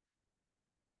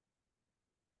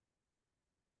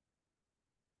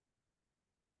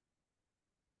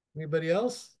 Anybody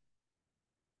else?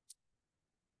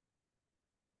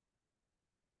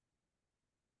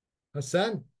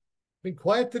 Hassan, been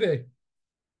quiet today.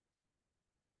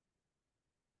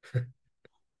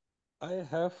 I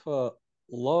have a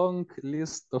long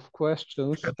list of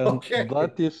questions, and Okay.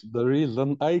 that is the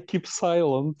reason I keep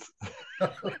silent.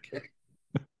 Okay.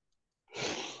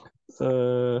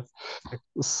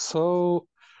 So,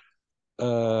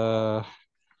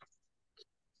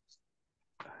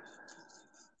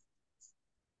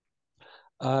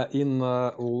 in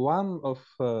one of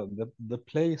the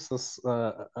places,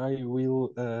 I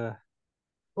will.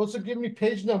 Also, give me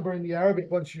page number in the Arabic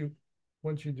once you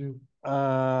do.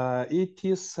 It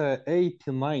is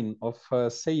 89 of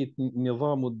Sayyid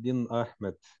Nizamuddin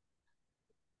Ahmed.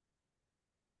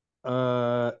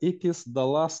 It is the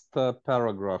last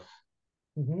paragraph.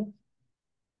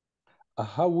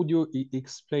 How would you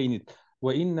explain it?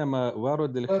 وإنما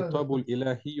ورد الخطاب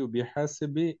الإلهي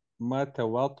بحسب ما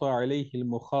تواطى عليه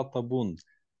المخاطبون.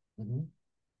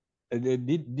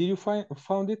 Did you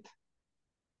found it?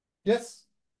 Yes.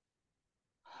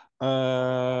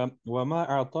 وما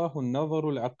أعطاه النظر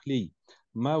العقلي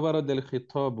ما ورد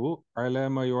الخطاب على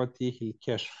ما يعطيه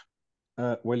الكشف.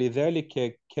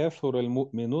 ولذلك كثر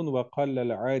المؤمنون وقل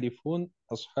العارفون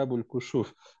أصحاب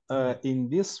الكشوف. In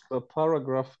this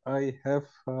paragraph I have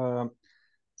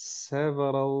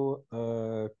several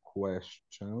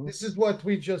questions. This is what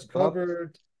we just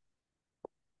covered,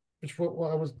 which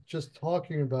what I was just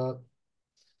talking about.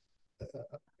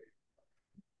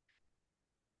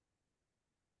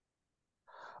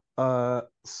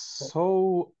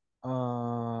 So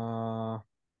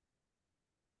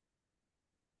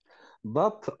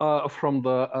but from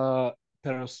the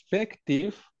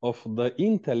perspective of the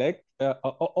intellect,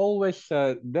 always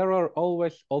there are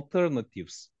always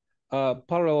alternatives,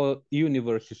 parallel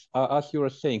universes, as you were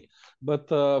saying. But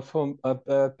from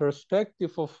a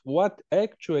perspective of what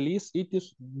actually is, it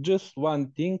is just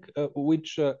one thing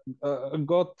which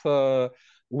God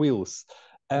wills.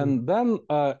 And then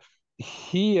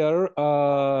here,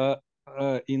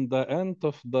 in the end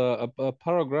of the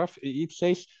paragraph, it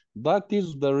says that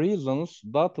is the reasons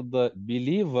that the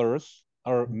believers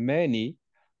are many,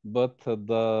 but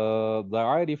the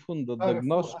عارفون, the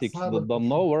Gnostics, the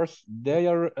knowers, they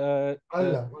are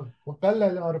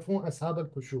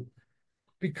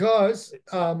because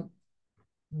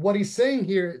what he's saying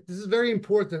here, this is very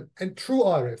important, and true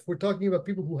Arif, we're talking about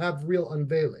people who have real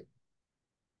unveiling.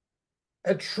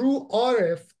 A true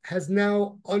Arif has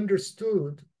now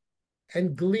understood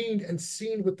and gleaned and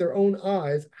seen with their own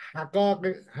eyes.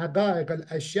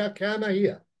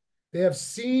 They have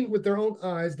seen with their own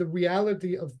eyes the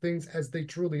reality of things as they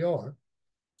truly are.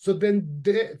 So then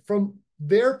from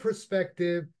their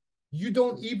perspective, you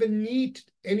don't even need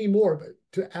anymore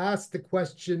to ask the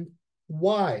question,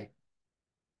 why?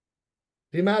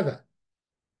 Limada?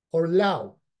 Or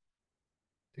lao?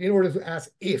 In order to ask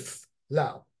if,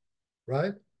 lao,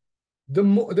 right?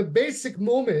 The basic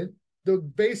moment,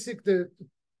 the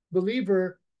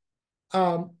believer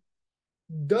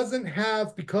doesn't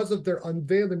have, because of their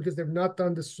unveiling, because they've not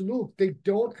done the suluk, they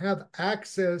don't have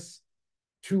access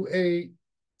to a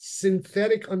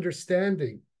synthetic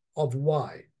understanding of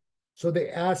why. So they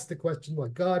ask the question,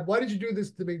 "What, God, why did you do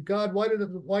this to me? God, why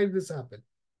did this happen?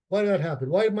 Why did that happen?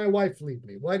 Why did my wife leave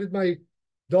me? Why did my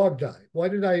dog die? Why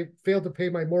did I fail to pay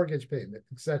my mortgage payment,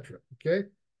 etc." Okay,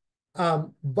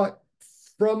 but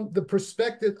from the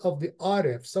perspective of the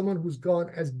Arif, someone who's gone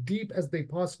as deep as they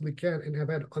possibly can and have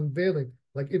had unveiling,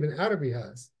 like Ibn Arabi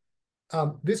has,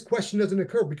 this question doesn't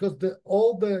occur because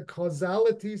all the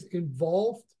causalities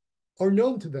involved are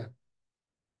known to them.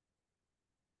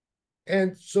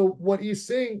 And so what he's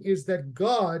saying is that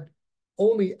God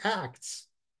only acts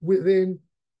within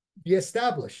the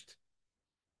established.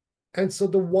 And so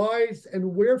the whys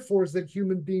and wherefores that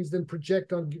human beings then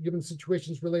project on given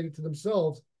situations related to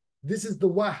themselves, this is the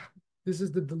wahm, this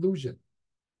is the delusion.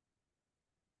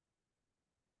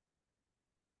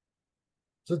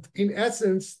 So in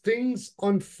essence, things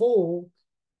unfold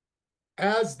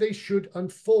as they should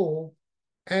unfold,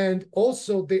 and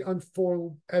also they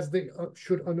unfold as they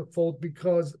should unfold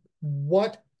because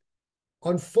what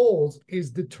unfolds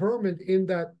is determined in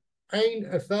that ain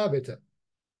athabita.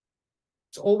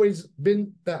 It's always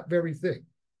been that very thing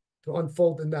to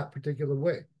unfold in that particular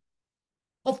way.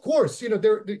 Of course, I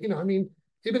mean,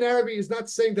 Ibn Arabi is not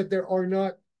saying that there are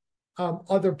not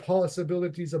other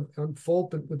possibilities of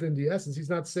unfoldment within the essence. He's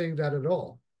not saying that at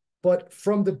all. But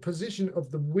from the position of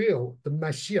the will, the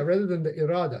mashia, rather than the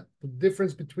irada, the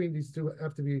difference between these two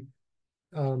have to be,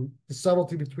 the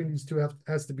subtlety between these two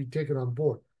has to be taken on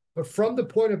board. But from the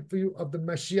point of view of the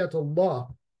mashiyat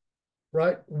Allah,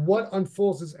 right, what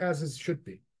unfolds is as it should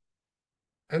be.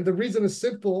 And the reason is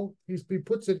simple, he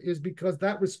puts it, is because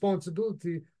that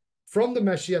responsibility from the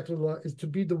mashiyat Allah is to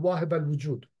be the wahib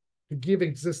al-wujud, to give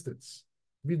existence,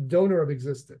 be the donor of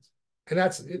existence. And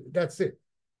that's it.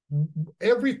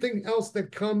 Everything else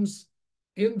that comes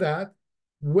in that,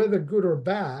 whether good or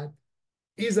bad,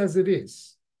 is as it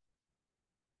is.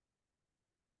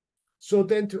 So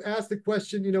then to ask the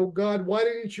question, God, why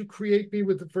didn't you create me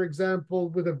with, for example,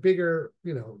 with a bigger,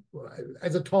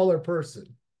 as a taller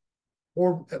person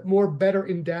or more better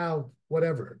endowed,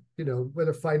 whatever,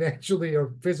 whether financially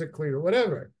or physically or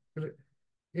whatever.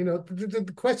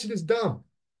 The question is dumb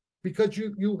because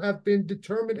you have been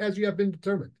determined as you have been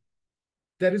determined.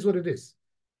 That is what it is.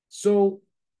 So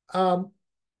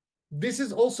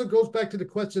this also goes back to the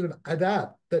question of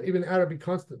adab that Ibn Arabi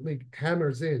constantly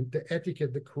hammers in, the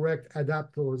etiquette, the correct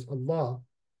adab towards Allah,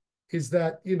 is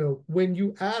that, when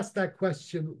you ask that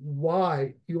question,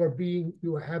 why you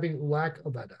are having lack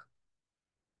of adab.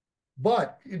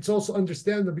 But it's also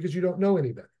understandable because you don't know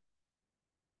any better.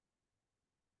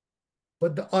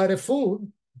 But the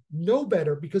arifun know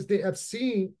better because they have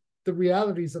seen the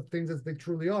realities of things as they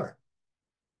truly are.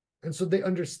 And so they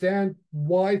understand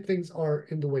why things are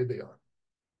in the way they are.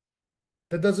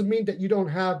 That doesn't mean that you don't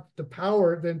have the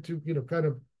power then to,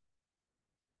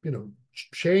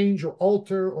 change or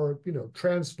alter or,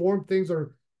 transform things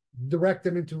or direct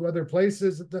them into other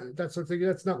places, that sort of thing.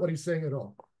 That's not what he's saying at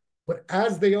all. But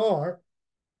as they are,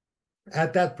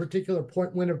 at that particular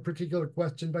point, when a particular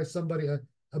question by somebody,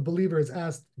 a believer is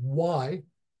asked why,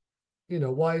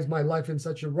 why is my life in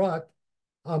such a rut?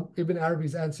 Ibn Arabi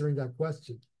is answering that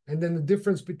question. and then the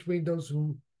difference between those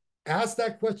who ask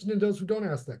that question and those who don't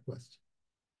ask that question.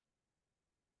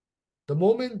 The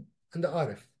Mu'min and the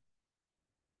Arif.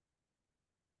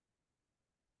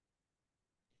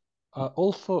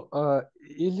 Also,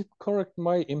 is it correct,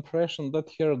 my impression, that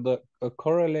here the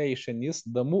correlation is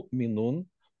the mu'minun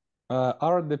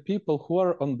are the people who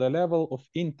are on the level of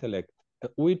intellect,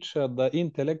 which the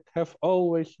intellect have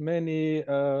always many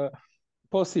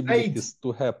possibilities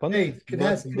to happen. It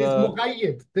is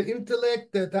muqayyid. The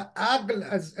intellect, the aql,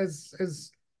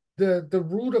 as the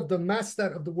root of the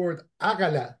masdar of the word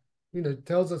aqala, it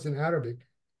tells us in Arabic,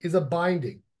 is a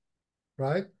binding,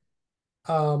 right?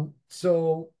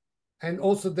 So, and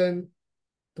also then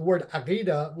the word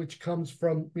aqida, which comes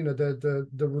from the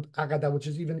root aqada, which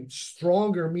is even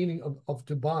stronger meaning of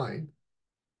to bind.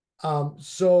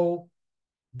 So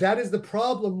that is the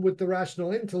problem with the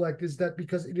rational intellect, is that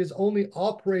because it is only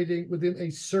operating within a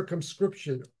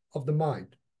circumscription of the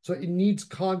mind. So it needs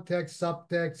context,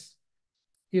 subtext,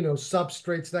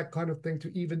 substrates, that kind of thing,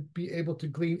 to even be able to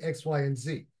glean X, Y, and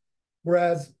Z.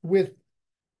 Whereas with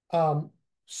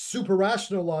super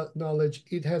rational knowledge,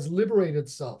 it has liberated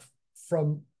itself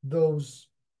from those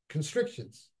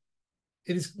constrictions.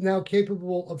 It is now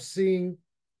capable of seeing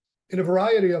in a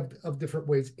variety of different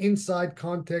ways: inside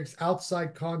context,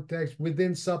 outside context,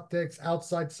 within subtext,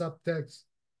 outside subtext.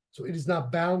 So it is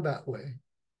not bound that way.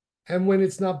 And when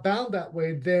it's not bound that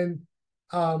way, then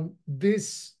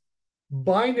this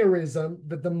binarism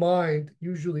that the mind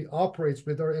usually operates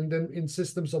with, and then in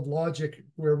systems of logic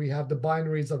where we have the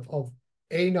binaries of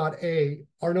A not A,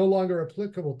 are no longer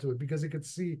applicable to it, because it could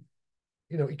see,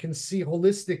 it can see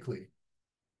holistically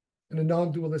in a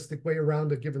non-dualistic way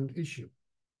around a given issue.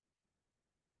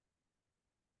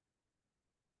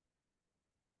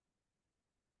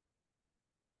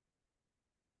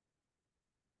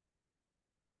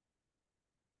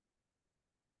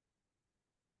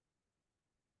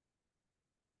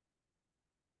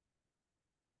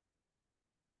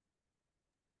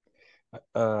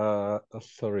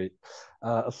 Sorry.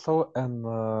 So, and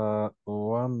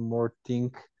one more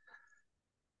thing.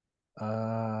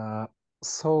 The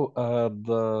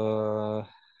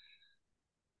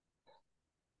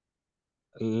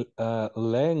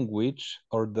language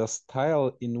or the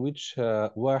style in which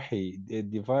Wahi, the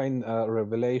divine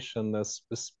revelation,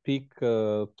 speak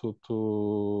to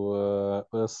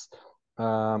us.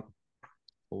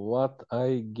 What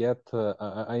I get,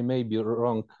 I may be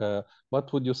wrong.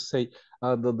 What would you say?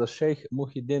 The Sheikh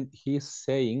Muhyiddin, he's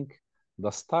saying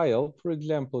the style, for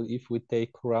example, if we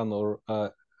take Quran or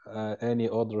any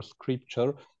other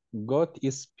scripture, God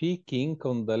is speaking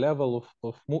on the level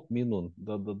of mu'minun,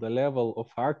 the level of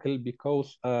aql,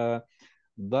 because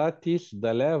that is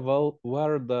the level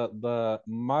where the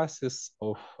masses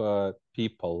of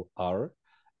people are.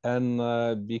 And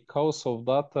because of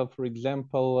that, for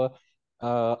example,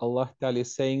 Allah Ta'ala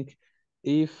is saying,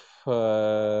 if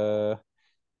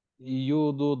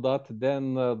you do that,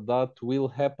 then that will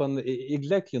happen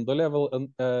exactly on the level of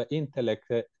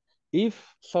intellect.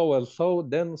 If so and so,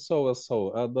 then so and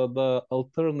so. The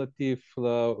alternative,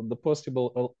 the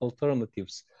possible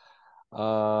alternatives.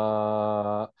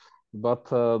 But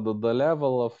the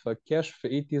level of kashf,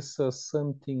 it is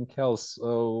something else.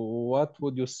 What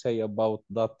would you say about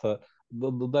that?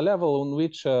 The level on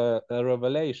which a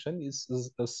revelation is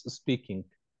speaking.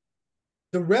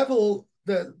 The level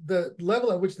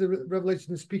at which the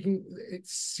revelation is speaking, it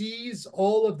sees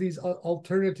all of these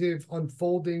alternative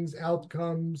unfoldings,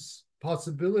 outcomes,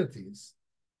 possibilities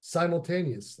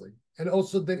simultaneously, and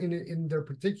also then in their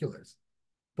particulars,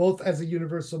 both as a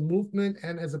universal movement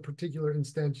and as a particular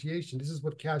instantiation. This is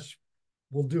what Kashf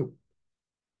will do.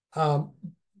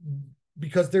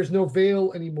 Because there's no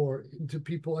veil anymore into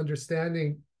people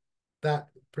understanding that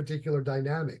particular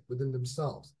dynamic within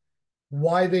themselves,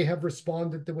 why they have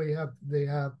responded the way they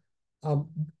have,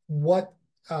 what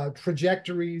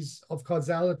trajectories of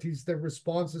causalities their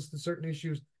responses to certain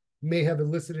issues may have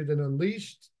elicited and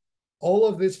unleashed. All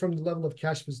of this from the level of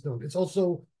Kashf is known. It's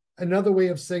also another way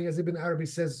of saying, as Ibn Arabi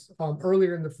says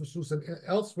earlier in the Fusus and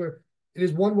elsewhere, it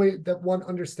is one way that one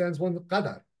understands one's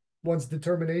qadar, one's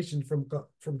determination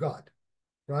from God,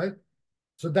 right?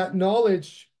 So that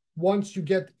knowledge, once you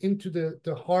get into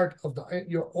the heart of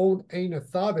your own Aina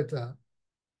Thabita,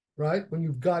 right? When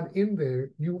you've gotten in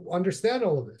there, you understand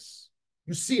all of this.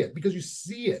 You see it because you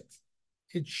see it.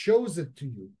 It shows it to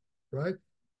you, right?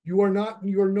 You are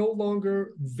no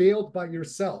longer veiled by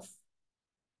yourself,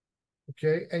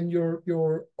 okay? And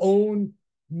your own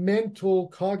mental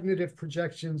cognitive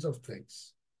projections of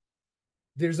things.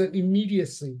 There's an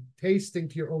immediacy tasting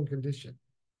to your own condition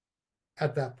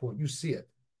at that point. You see it.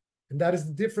 And that is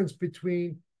the difference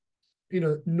between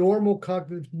normal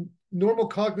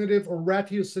cognitive or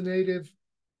ratiocinative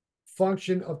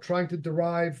function of trying to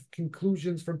derive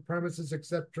conclusions from premises,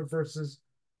 etc., versus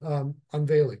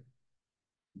unveiling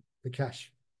the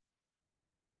cache.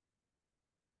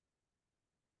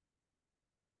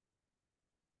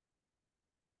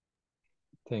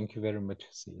 Thank you very much,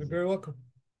 You're Caesar. very welcome.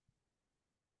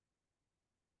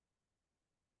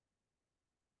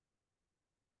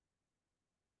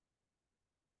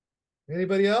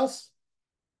 Anybody else?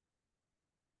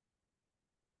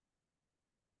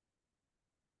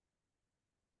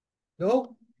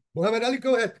 No? Muhammad Ali,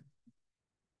 go ahead.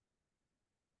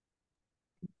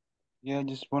 Yeah, I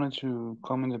just wanted to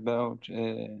comment about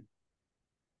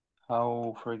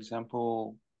how, for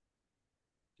example,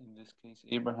 in this case,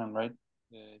 Abraham, right?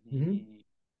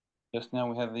 Just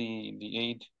now we have the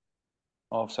aid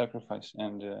of sacrifice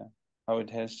and how it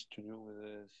has to do with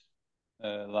this,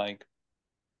 like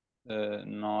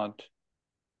not,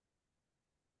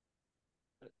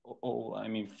 I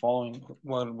mean, following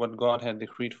what God had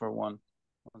decreed for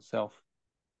oneself,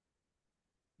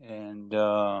 and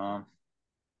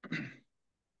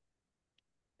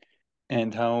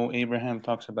and how Abraham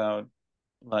talks about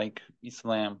like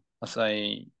Islam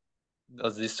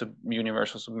as this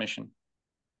universal submission.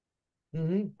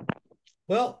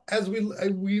 Well, as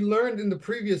we learned in the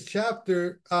previous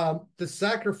chapter, the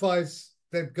sacrifice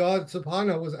that God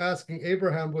Subhanahu was asking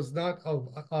Abraham was not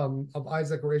of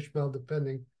Isaac or Ishmael,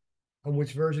 depending on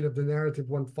which version of the narrative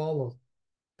one follows.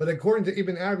 But according to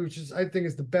Ibn Arabi, which is, I think,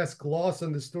 is the best gloss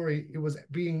on the story, he was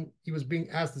being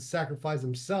asked to sacrifice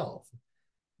himself.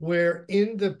 Where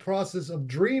in the process of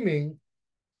dreaming,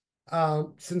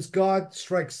 since God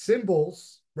strikes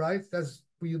symbols, right, as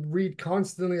we read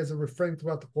constantly as a refrain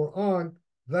throughout the Quran,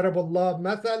 ضرب الله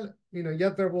مثل,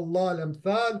 يضرب الله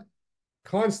الأمثال.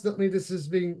 Constantly, this is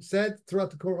being said throughout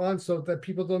the Quran so that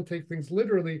people don't take things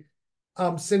literally.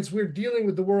 Since we're dealing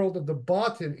with the world of the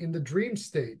batin in the dream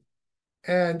state,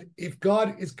 and if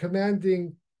God is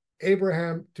commanding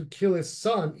Abraham to kill his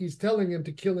son, he's telling him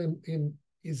to kill him in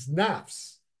his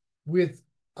nafs, with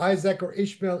Isaac or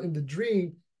Ishmael in the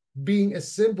dream being a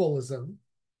symbolism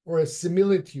or a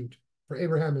similitude for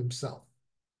Abraham himself.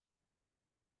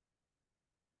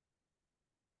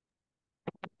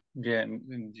 Yeah,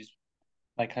 and just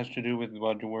like has to do with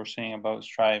what you were saying about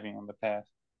striving on the path.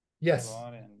 Yes.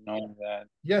 God and knowing that.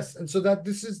 Yes, and so that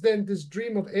this is then this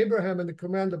dream of Abraham and the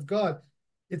command of God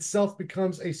itself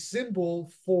becomes a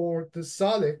symbol for the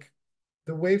salik,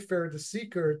 the wayfarer, the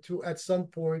seeker, to at some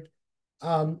point,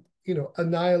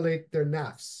 annihilate their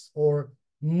nafs or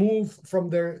move from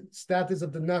their status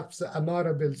of the nafs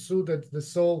amara bil su, the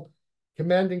soul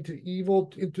commanding to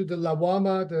evil, into the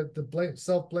lawama, the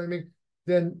self-blaming,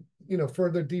 then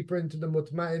further deeper into the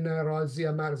mutma'ina,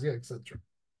 razia, marzia, etc.,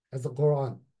 as the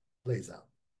Quran lays out.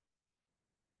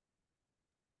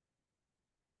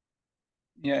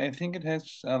 Yeah, I think it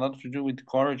has a lot to do with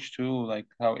courage too, like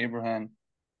how Abraham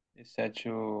is said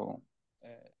to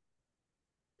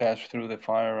pass through the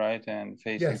fire, right, and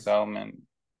face exile and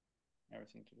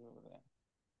everything to do with that.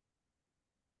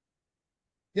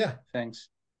 Yeah. Thanks.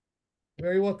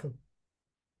 Very welcome.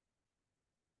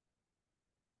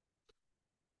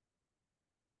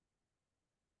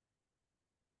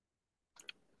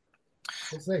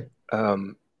 Let's say.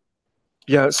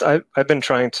 Yes, I've been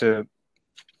trying to,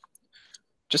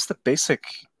 just the basic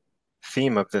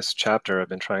theme of this chapter, I've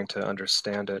been trying to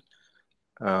understand it.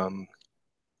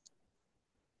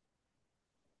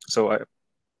 So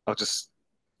I'll just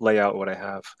lay out what I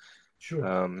have. Sure.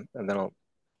 And then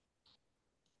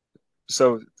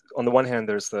so on the one hand,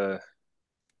 there's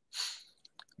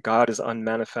God is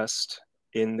unmanifest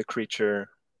in the creature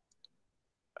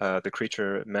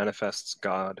manifests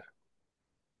God,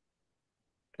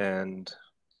 and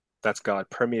that's God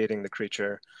permeating the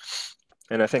creature.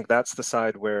 And I think that's the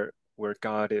side where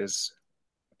God is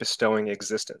bestowing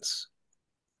existence.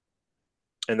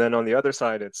 And then on the other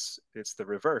side, it's the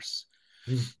reverse.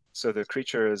 So the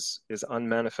creature is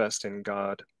unmanifest in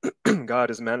God. God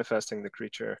is manifesting the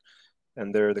creature,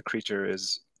 and there the creature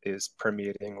is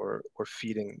permeating or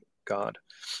feeding God.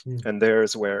 And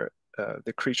there's where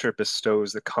the creature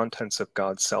bestows the contents of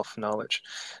God's self-knowledge.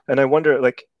 And I wonder,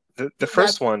 like the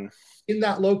first one, in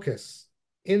that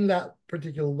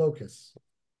particular locus,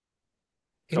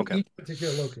 in each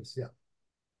particular locus, yeah.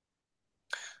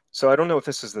 So I don't know if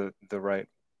this is if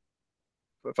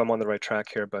I'm on the right track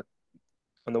here, but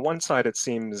on the one side, it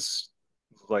seems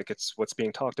like what's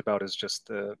being talked about is just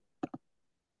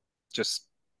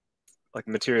like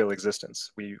material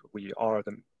existence. We are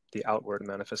the outward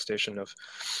manifestation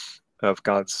of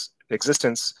God's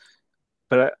existence.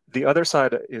 But the other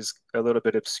side is a little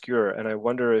bit obscure, and I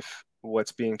wonder if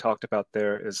what's being talked about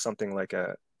there is something like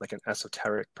an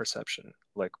esoteric perception,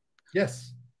 like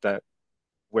Yes. that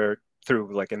where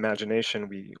through like imagination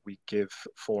we give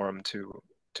form to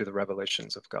the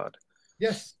revelations of God.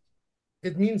 Yes.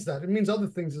 It means that. It means other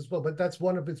things as well, but that's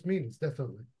one of its meanings,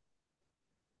 definitely.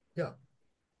 Yeah.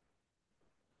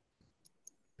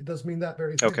 It does mean that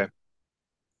very thing. Okay.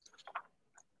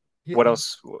 Yeah. What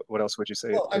else would you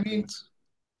say Well, it means?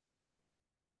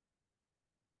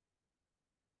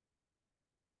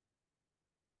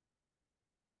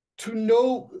 To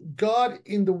know God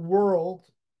in the world,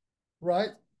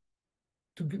 right?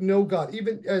 To know God,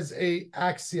 even as a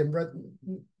axiom, right?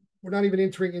 We're not even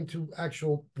entering into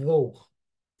actual blow,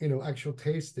 actual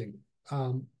tasting.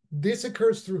 This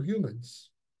occurs through humans,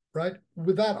 right?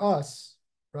 Without us,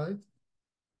 right?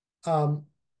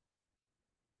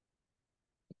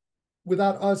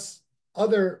 Without us,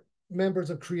 other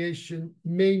members of creation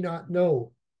may not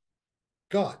know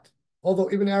God.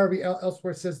 Although Ibn Arabi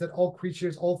elsewhere says that all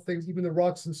creatures, all things, even the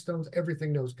rocks and stones,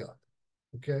 everything knows God.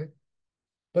 Okay?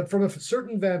 But from a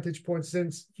certain vantage point,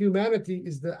 since humanity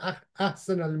is the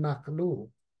ahsan al-makhluq,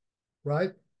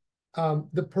 right?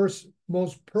 The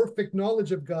most perfect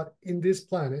knowledge of God in this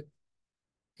planet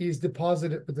is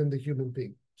deposited within the human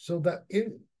being. So that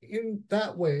in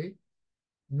that way,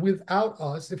 without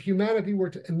us, if humanity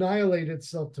were to annihilate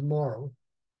itself tomorrow,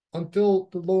 until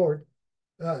the Lord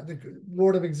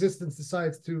of existence,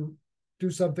 decides to do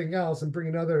something else and bring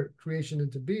another creation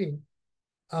into being,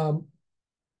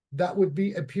 that would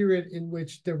be a period in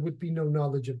which there would be no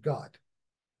knowledge of God.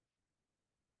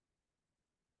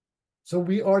 So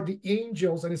we are the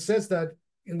angels, and it says that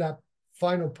in that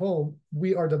final poem,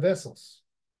 we are the vessels.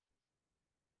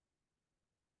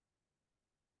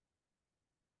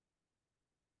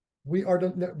 We are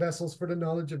the vessels for the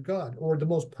knowledge of God, or the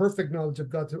most perfect knowledge of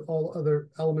God to all other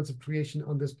elements of creation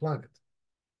on this planet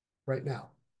right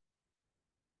now.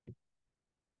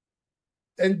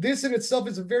 And this in itself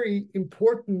is a very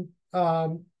important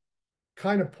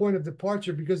kind of point of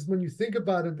departure, because when you think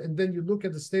about it and then you look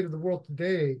at the state of the world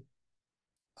today,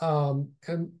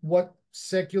 and what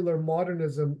secular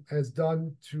modernism has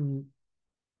done to,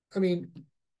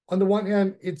 on the one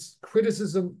hand, its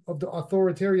criticism of the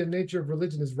authoritarian nature of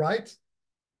religion is right,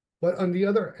 but on the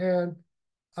other hand,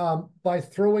 by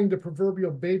throwing the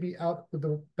proverbial baby out with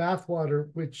the bathwater,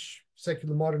 which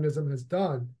secular modernism has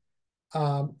done,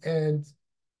 and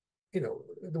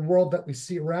the world that we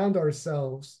see around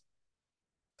ourselves,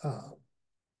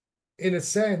 in a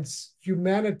sense,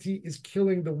 humanity is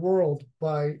killing the world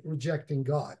by rejecting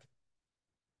God.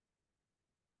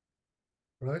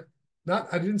 Right?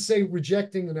 I didn't say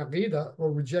rejecting an aqidah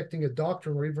or rejecting a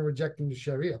doctrine or even rejecting the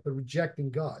Sharia, but rejecting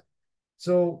God.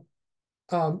 So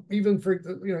even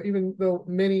though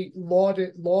many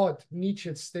laud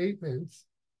Nietzsche's statements,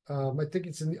 I think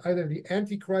it's in either the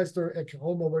Antichrist or Ecce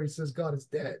Homo where he says God is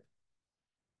dead.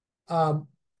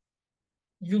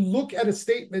 You look at a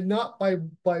statement not by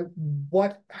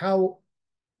how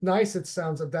nice it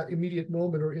sounds at that immediate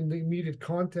moment or in the immediate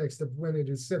context of when it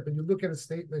is said, but you look at a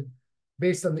statement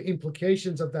based on the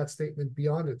implications of that statement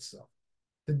beyond itself.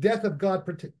 The death of God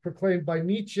proclaimed by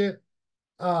Nietzsche,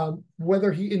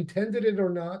 whether he intended it or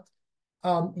not,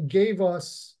 gave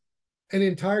us an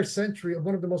entire century of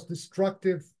one of the most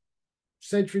destructive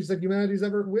centuries that humanity's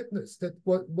ever witnessed, that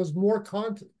was more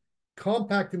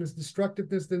compact in its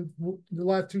destructiveness than the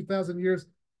last 2,000 years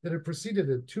that had preceded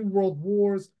it. 2 world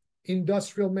wars,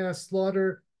 industrial mass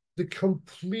slaughter, the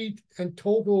complete and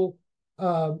total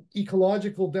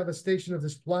ecological devastation of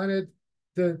this planet,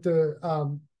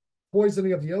 the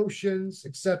poisoning of the oceans,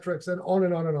 etc., on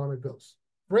and on and on it goes.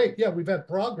 Great, yeah, we've had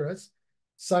progress,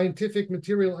 scientific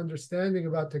material understanding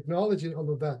about technology and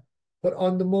all of that, but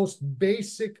on the most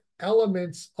basic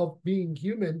elements of being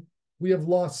human, we have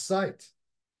lost sight.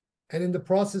 And in the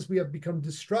process, we have become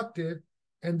destructive.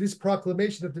 And this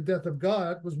proclamation of the death of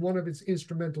God was one of its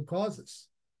instrumental causes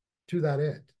to that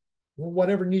end. Well,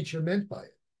 whatever Nietzsche meant by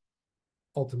it,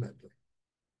 ultimately.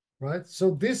 Right?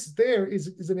 So this there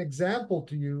is an example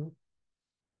to you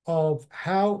of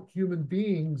how human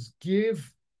beings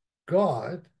give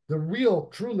God, the real,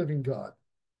 true living God,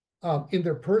 in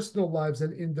their personal lives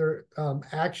and in their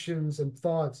actions and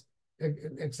thoughts,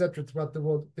 etc., throughout the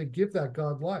world. They give that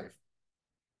God life.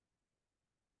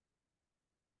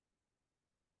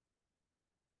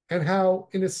 And how,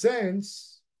 in a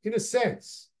sense,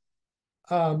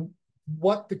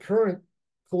 what the current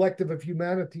collective of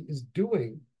humanity is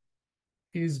doing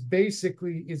is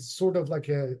sort of like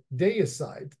a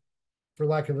deicide, for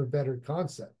lack of a better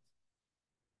concept.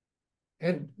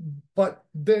 But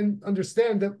then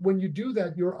understand that when you do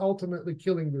that, you're ultimately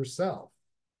killing yourself.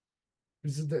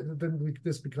 Then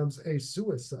this becomes a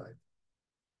suicide.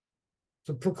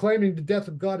 So proclaiming the death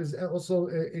of God is also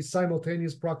a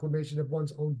simultaneous proclamation of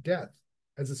one's own death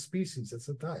as a species, as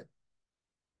a type.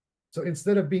 So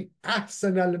instead of being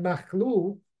ahsan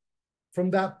al-makhluq,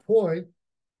 from that point,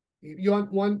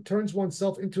 one turns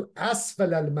oneself into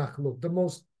asfal al-makhluq, the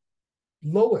most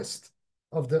lowest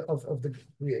of the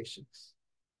creations.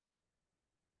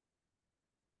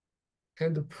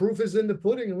 And the proof is in the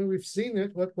pudding. I mean, we've seen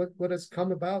it, what has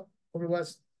come about over the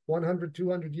last 100,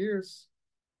 200 years.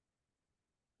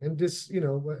 And this,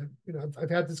 I've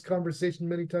had this conversation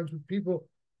many times with people,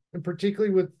 and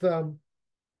particularly with,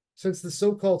 since the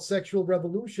so-called sexual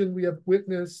revolution, we have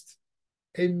witnessed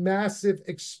a massive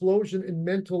explosion in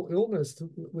mental illness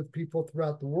with people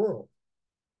throughout the world.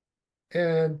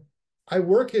 And I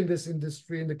work in this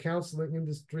industry, in the counseling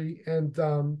industry, and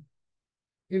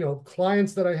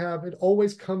clients that I have, it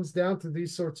always comes down to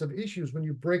these sorts of issues. When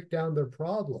you break down their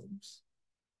problems,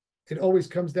 it always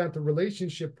comes down to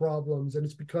relationship problems, and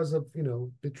it's because of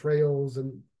betrayals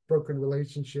and broken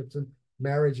relationships and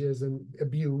marriages and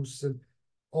abuse, and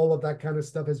all of that kind of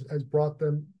stuff has brought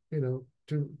them to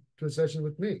a session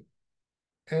with me.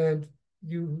 And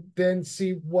you then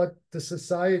see what the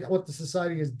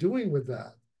society is doing with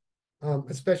that.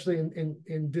 Especially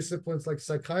in disciplines like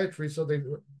psychiatry. So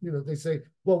they say,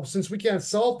 well, since we can't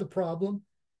solve the problem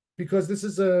because this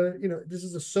is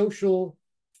a social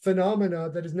phenomena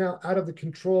that is now out of the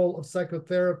control of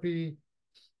psychotherapy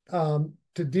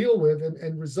to deal with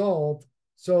and resolve.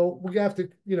 So we have to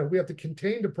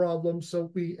contain the problem. So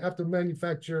we have to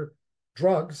manufacture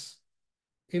drugs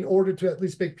in order to at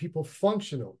least make people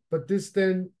functional. But this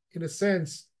then, in a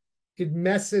sense, it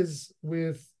messes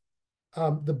with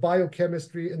the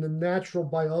biochemistry and the natural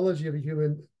biology of a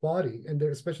human body, and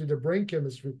especially their brain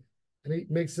chemistry, and it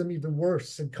makes them even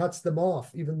worse and cuts them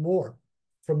off even more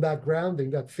from that grounding,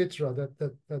 that fitra,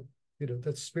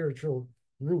 that spiritual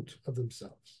root of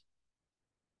themselves.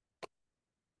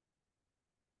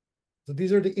 So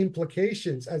these are the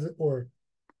implications, as it were,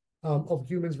 of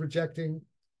humans rejecting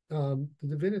the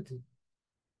divinity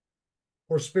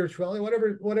or spirituality,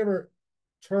 whatever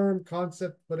term,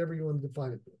 concept, whatever you want to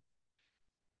define it with.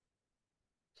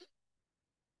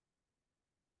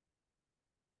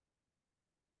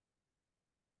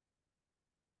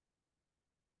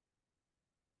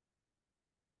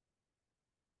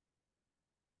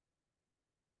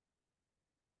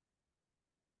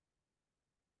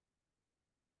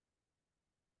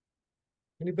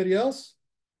 Anybody else?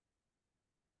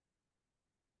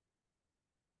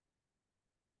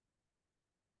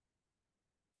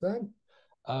 Dan?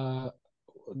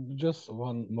 Just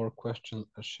one more question,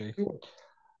 Sheikh. Sure.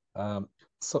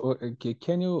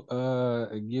 Can you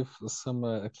give some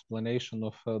explanation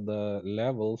of the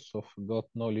levels of God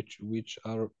knowledge which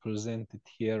are presented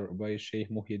here by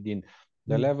Sheikh Muhyiddin?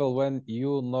 The level when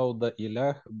you know the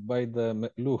ilah by the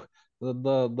ma'luh,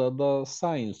 the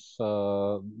science,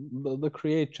 the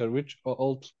creature, which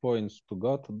all points to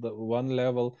God, the one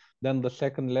level. Then the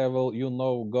second level, you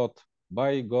know God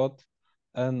by God.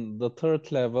 And the third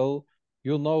level,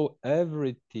 you know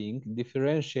everything,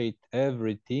 differentiate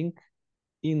everything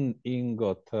in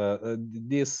God.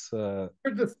 The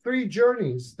three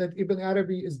journeys that Ibn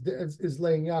Arabi is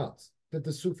laying out, that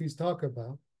the Sufis talk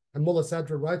about, and Mullah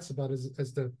Sadra writes about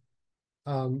as the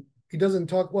he doesn't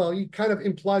talk, well, he kind of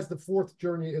implies the fourth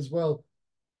journey as well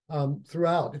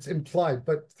throughout. It's implied,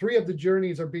 but three of the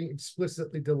journeys are being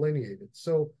explicitly delineated.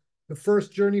 So the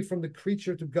first journey from the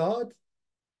creature to God,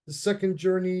 the second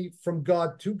journey from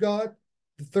God to God,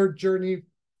 the third journey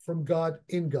from God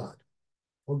in God,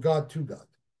 or God to God.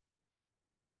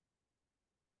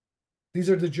 These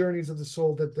are the journeys of the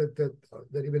soul that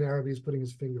Ibn Arabi is putting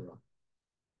his finger on.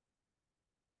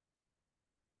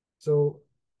 So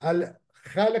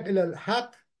al-khaliq ila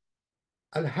al-haq,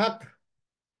 al-haq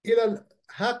ila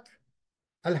al-haq,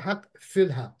 al-haq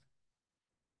fil haq.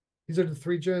 These are the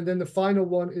three journeys. And then the final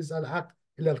one is al-haq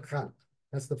ila al-khalq.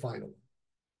 That's the final one.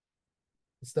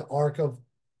 It's the arc of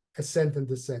ascent and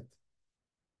descent.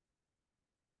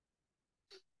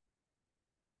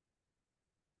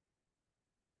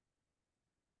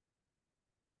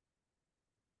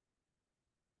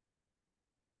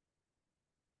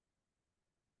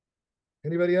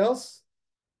 Anybody else?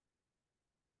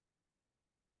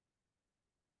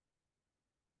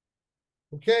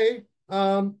 Okay.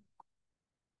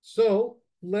 So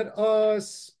let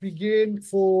us begin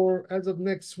as of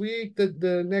next week,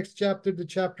 the next chapter, the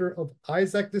chapter of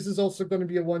Isaac. This is also going to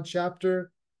be a one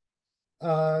chapter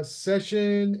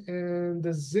session, and the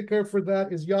zikr for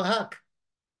that is Yahak.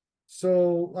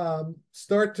 So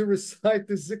start to recite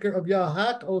the zikr of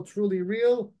Yahat, oh truly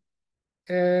real.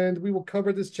 And we will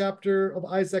cover this chapter of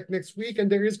Isaac next week.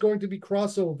 And there is going to be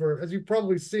crossover, as you've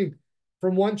probably seen,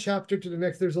 from one chapter to the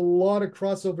next. There's a lot of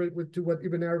crossover to what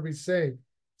Ibn Arabi is saying.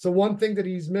 So one thing that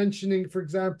he's mentioning, for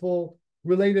example,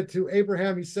 related to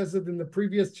Abraham, he says it in the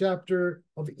previous chapter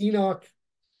of Enoch.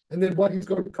 And then what he's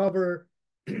going to cover,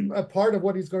 a part of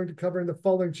what he's going to cover in the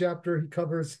following chapter, he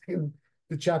covers in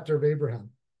the chapter of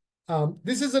Abraham.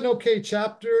 This is an okay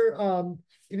chapter.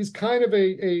 It is kind of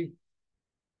a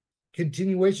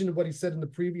continuation of what he said in the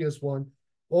previous one,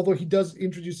 although he does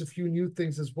introduce a few new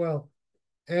things as well.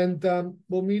 And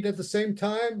we'll meet at the same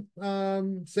time,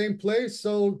 same place.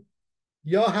 So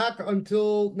Yahak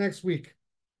until next week.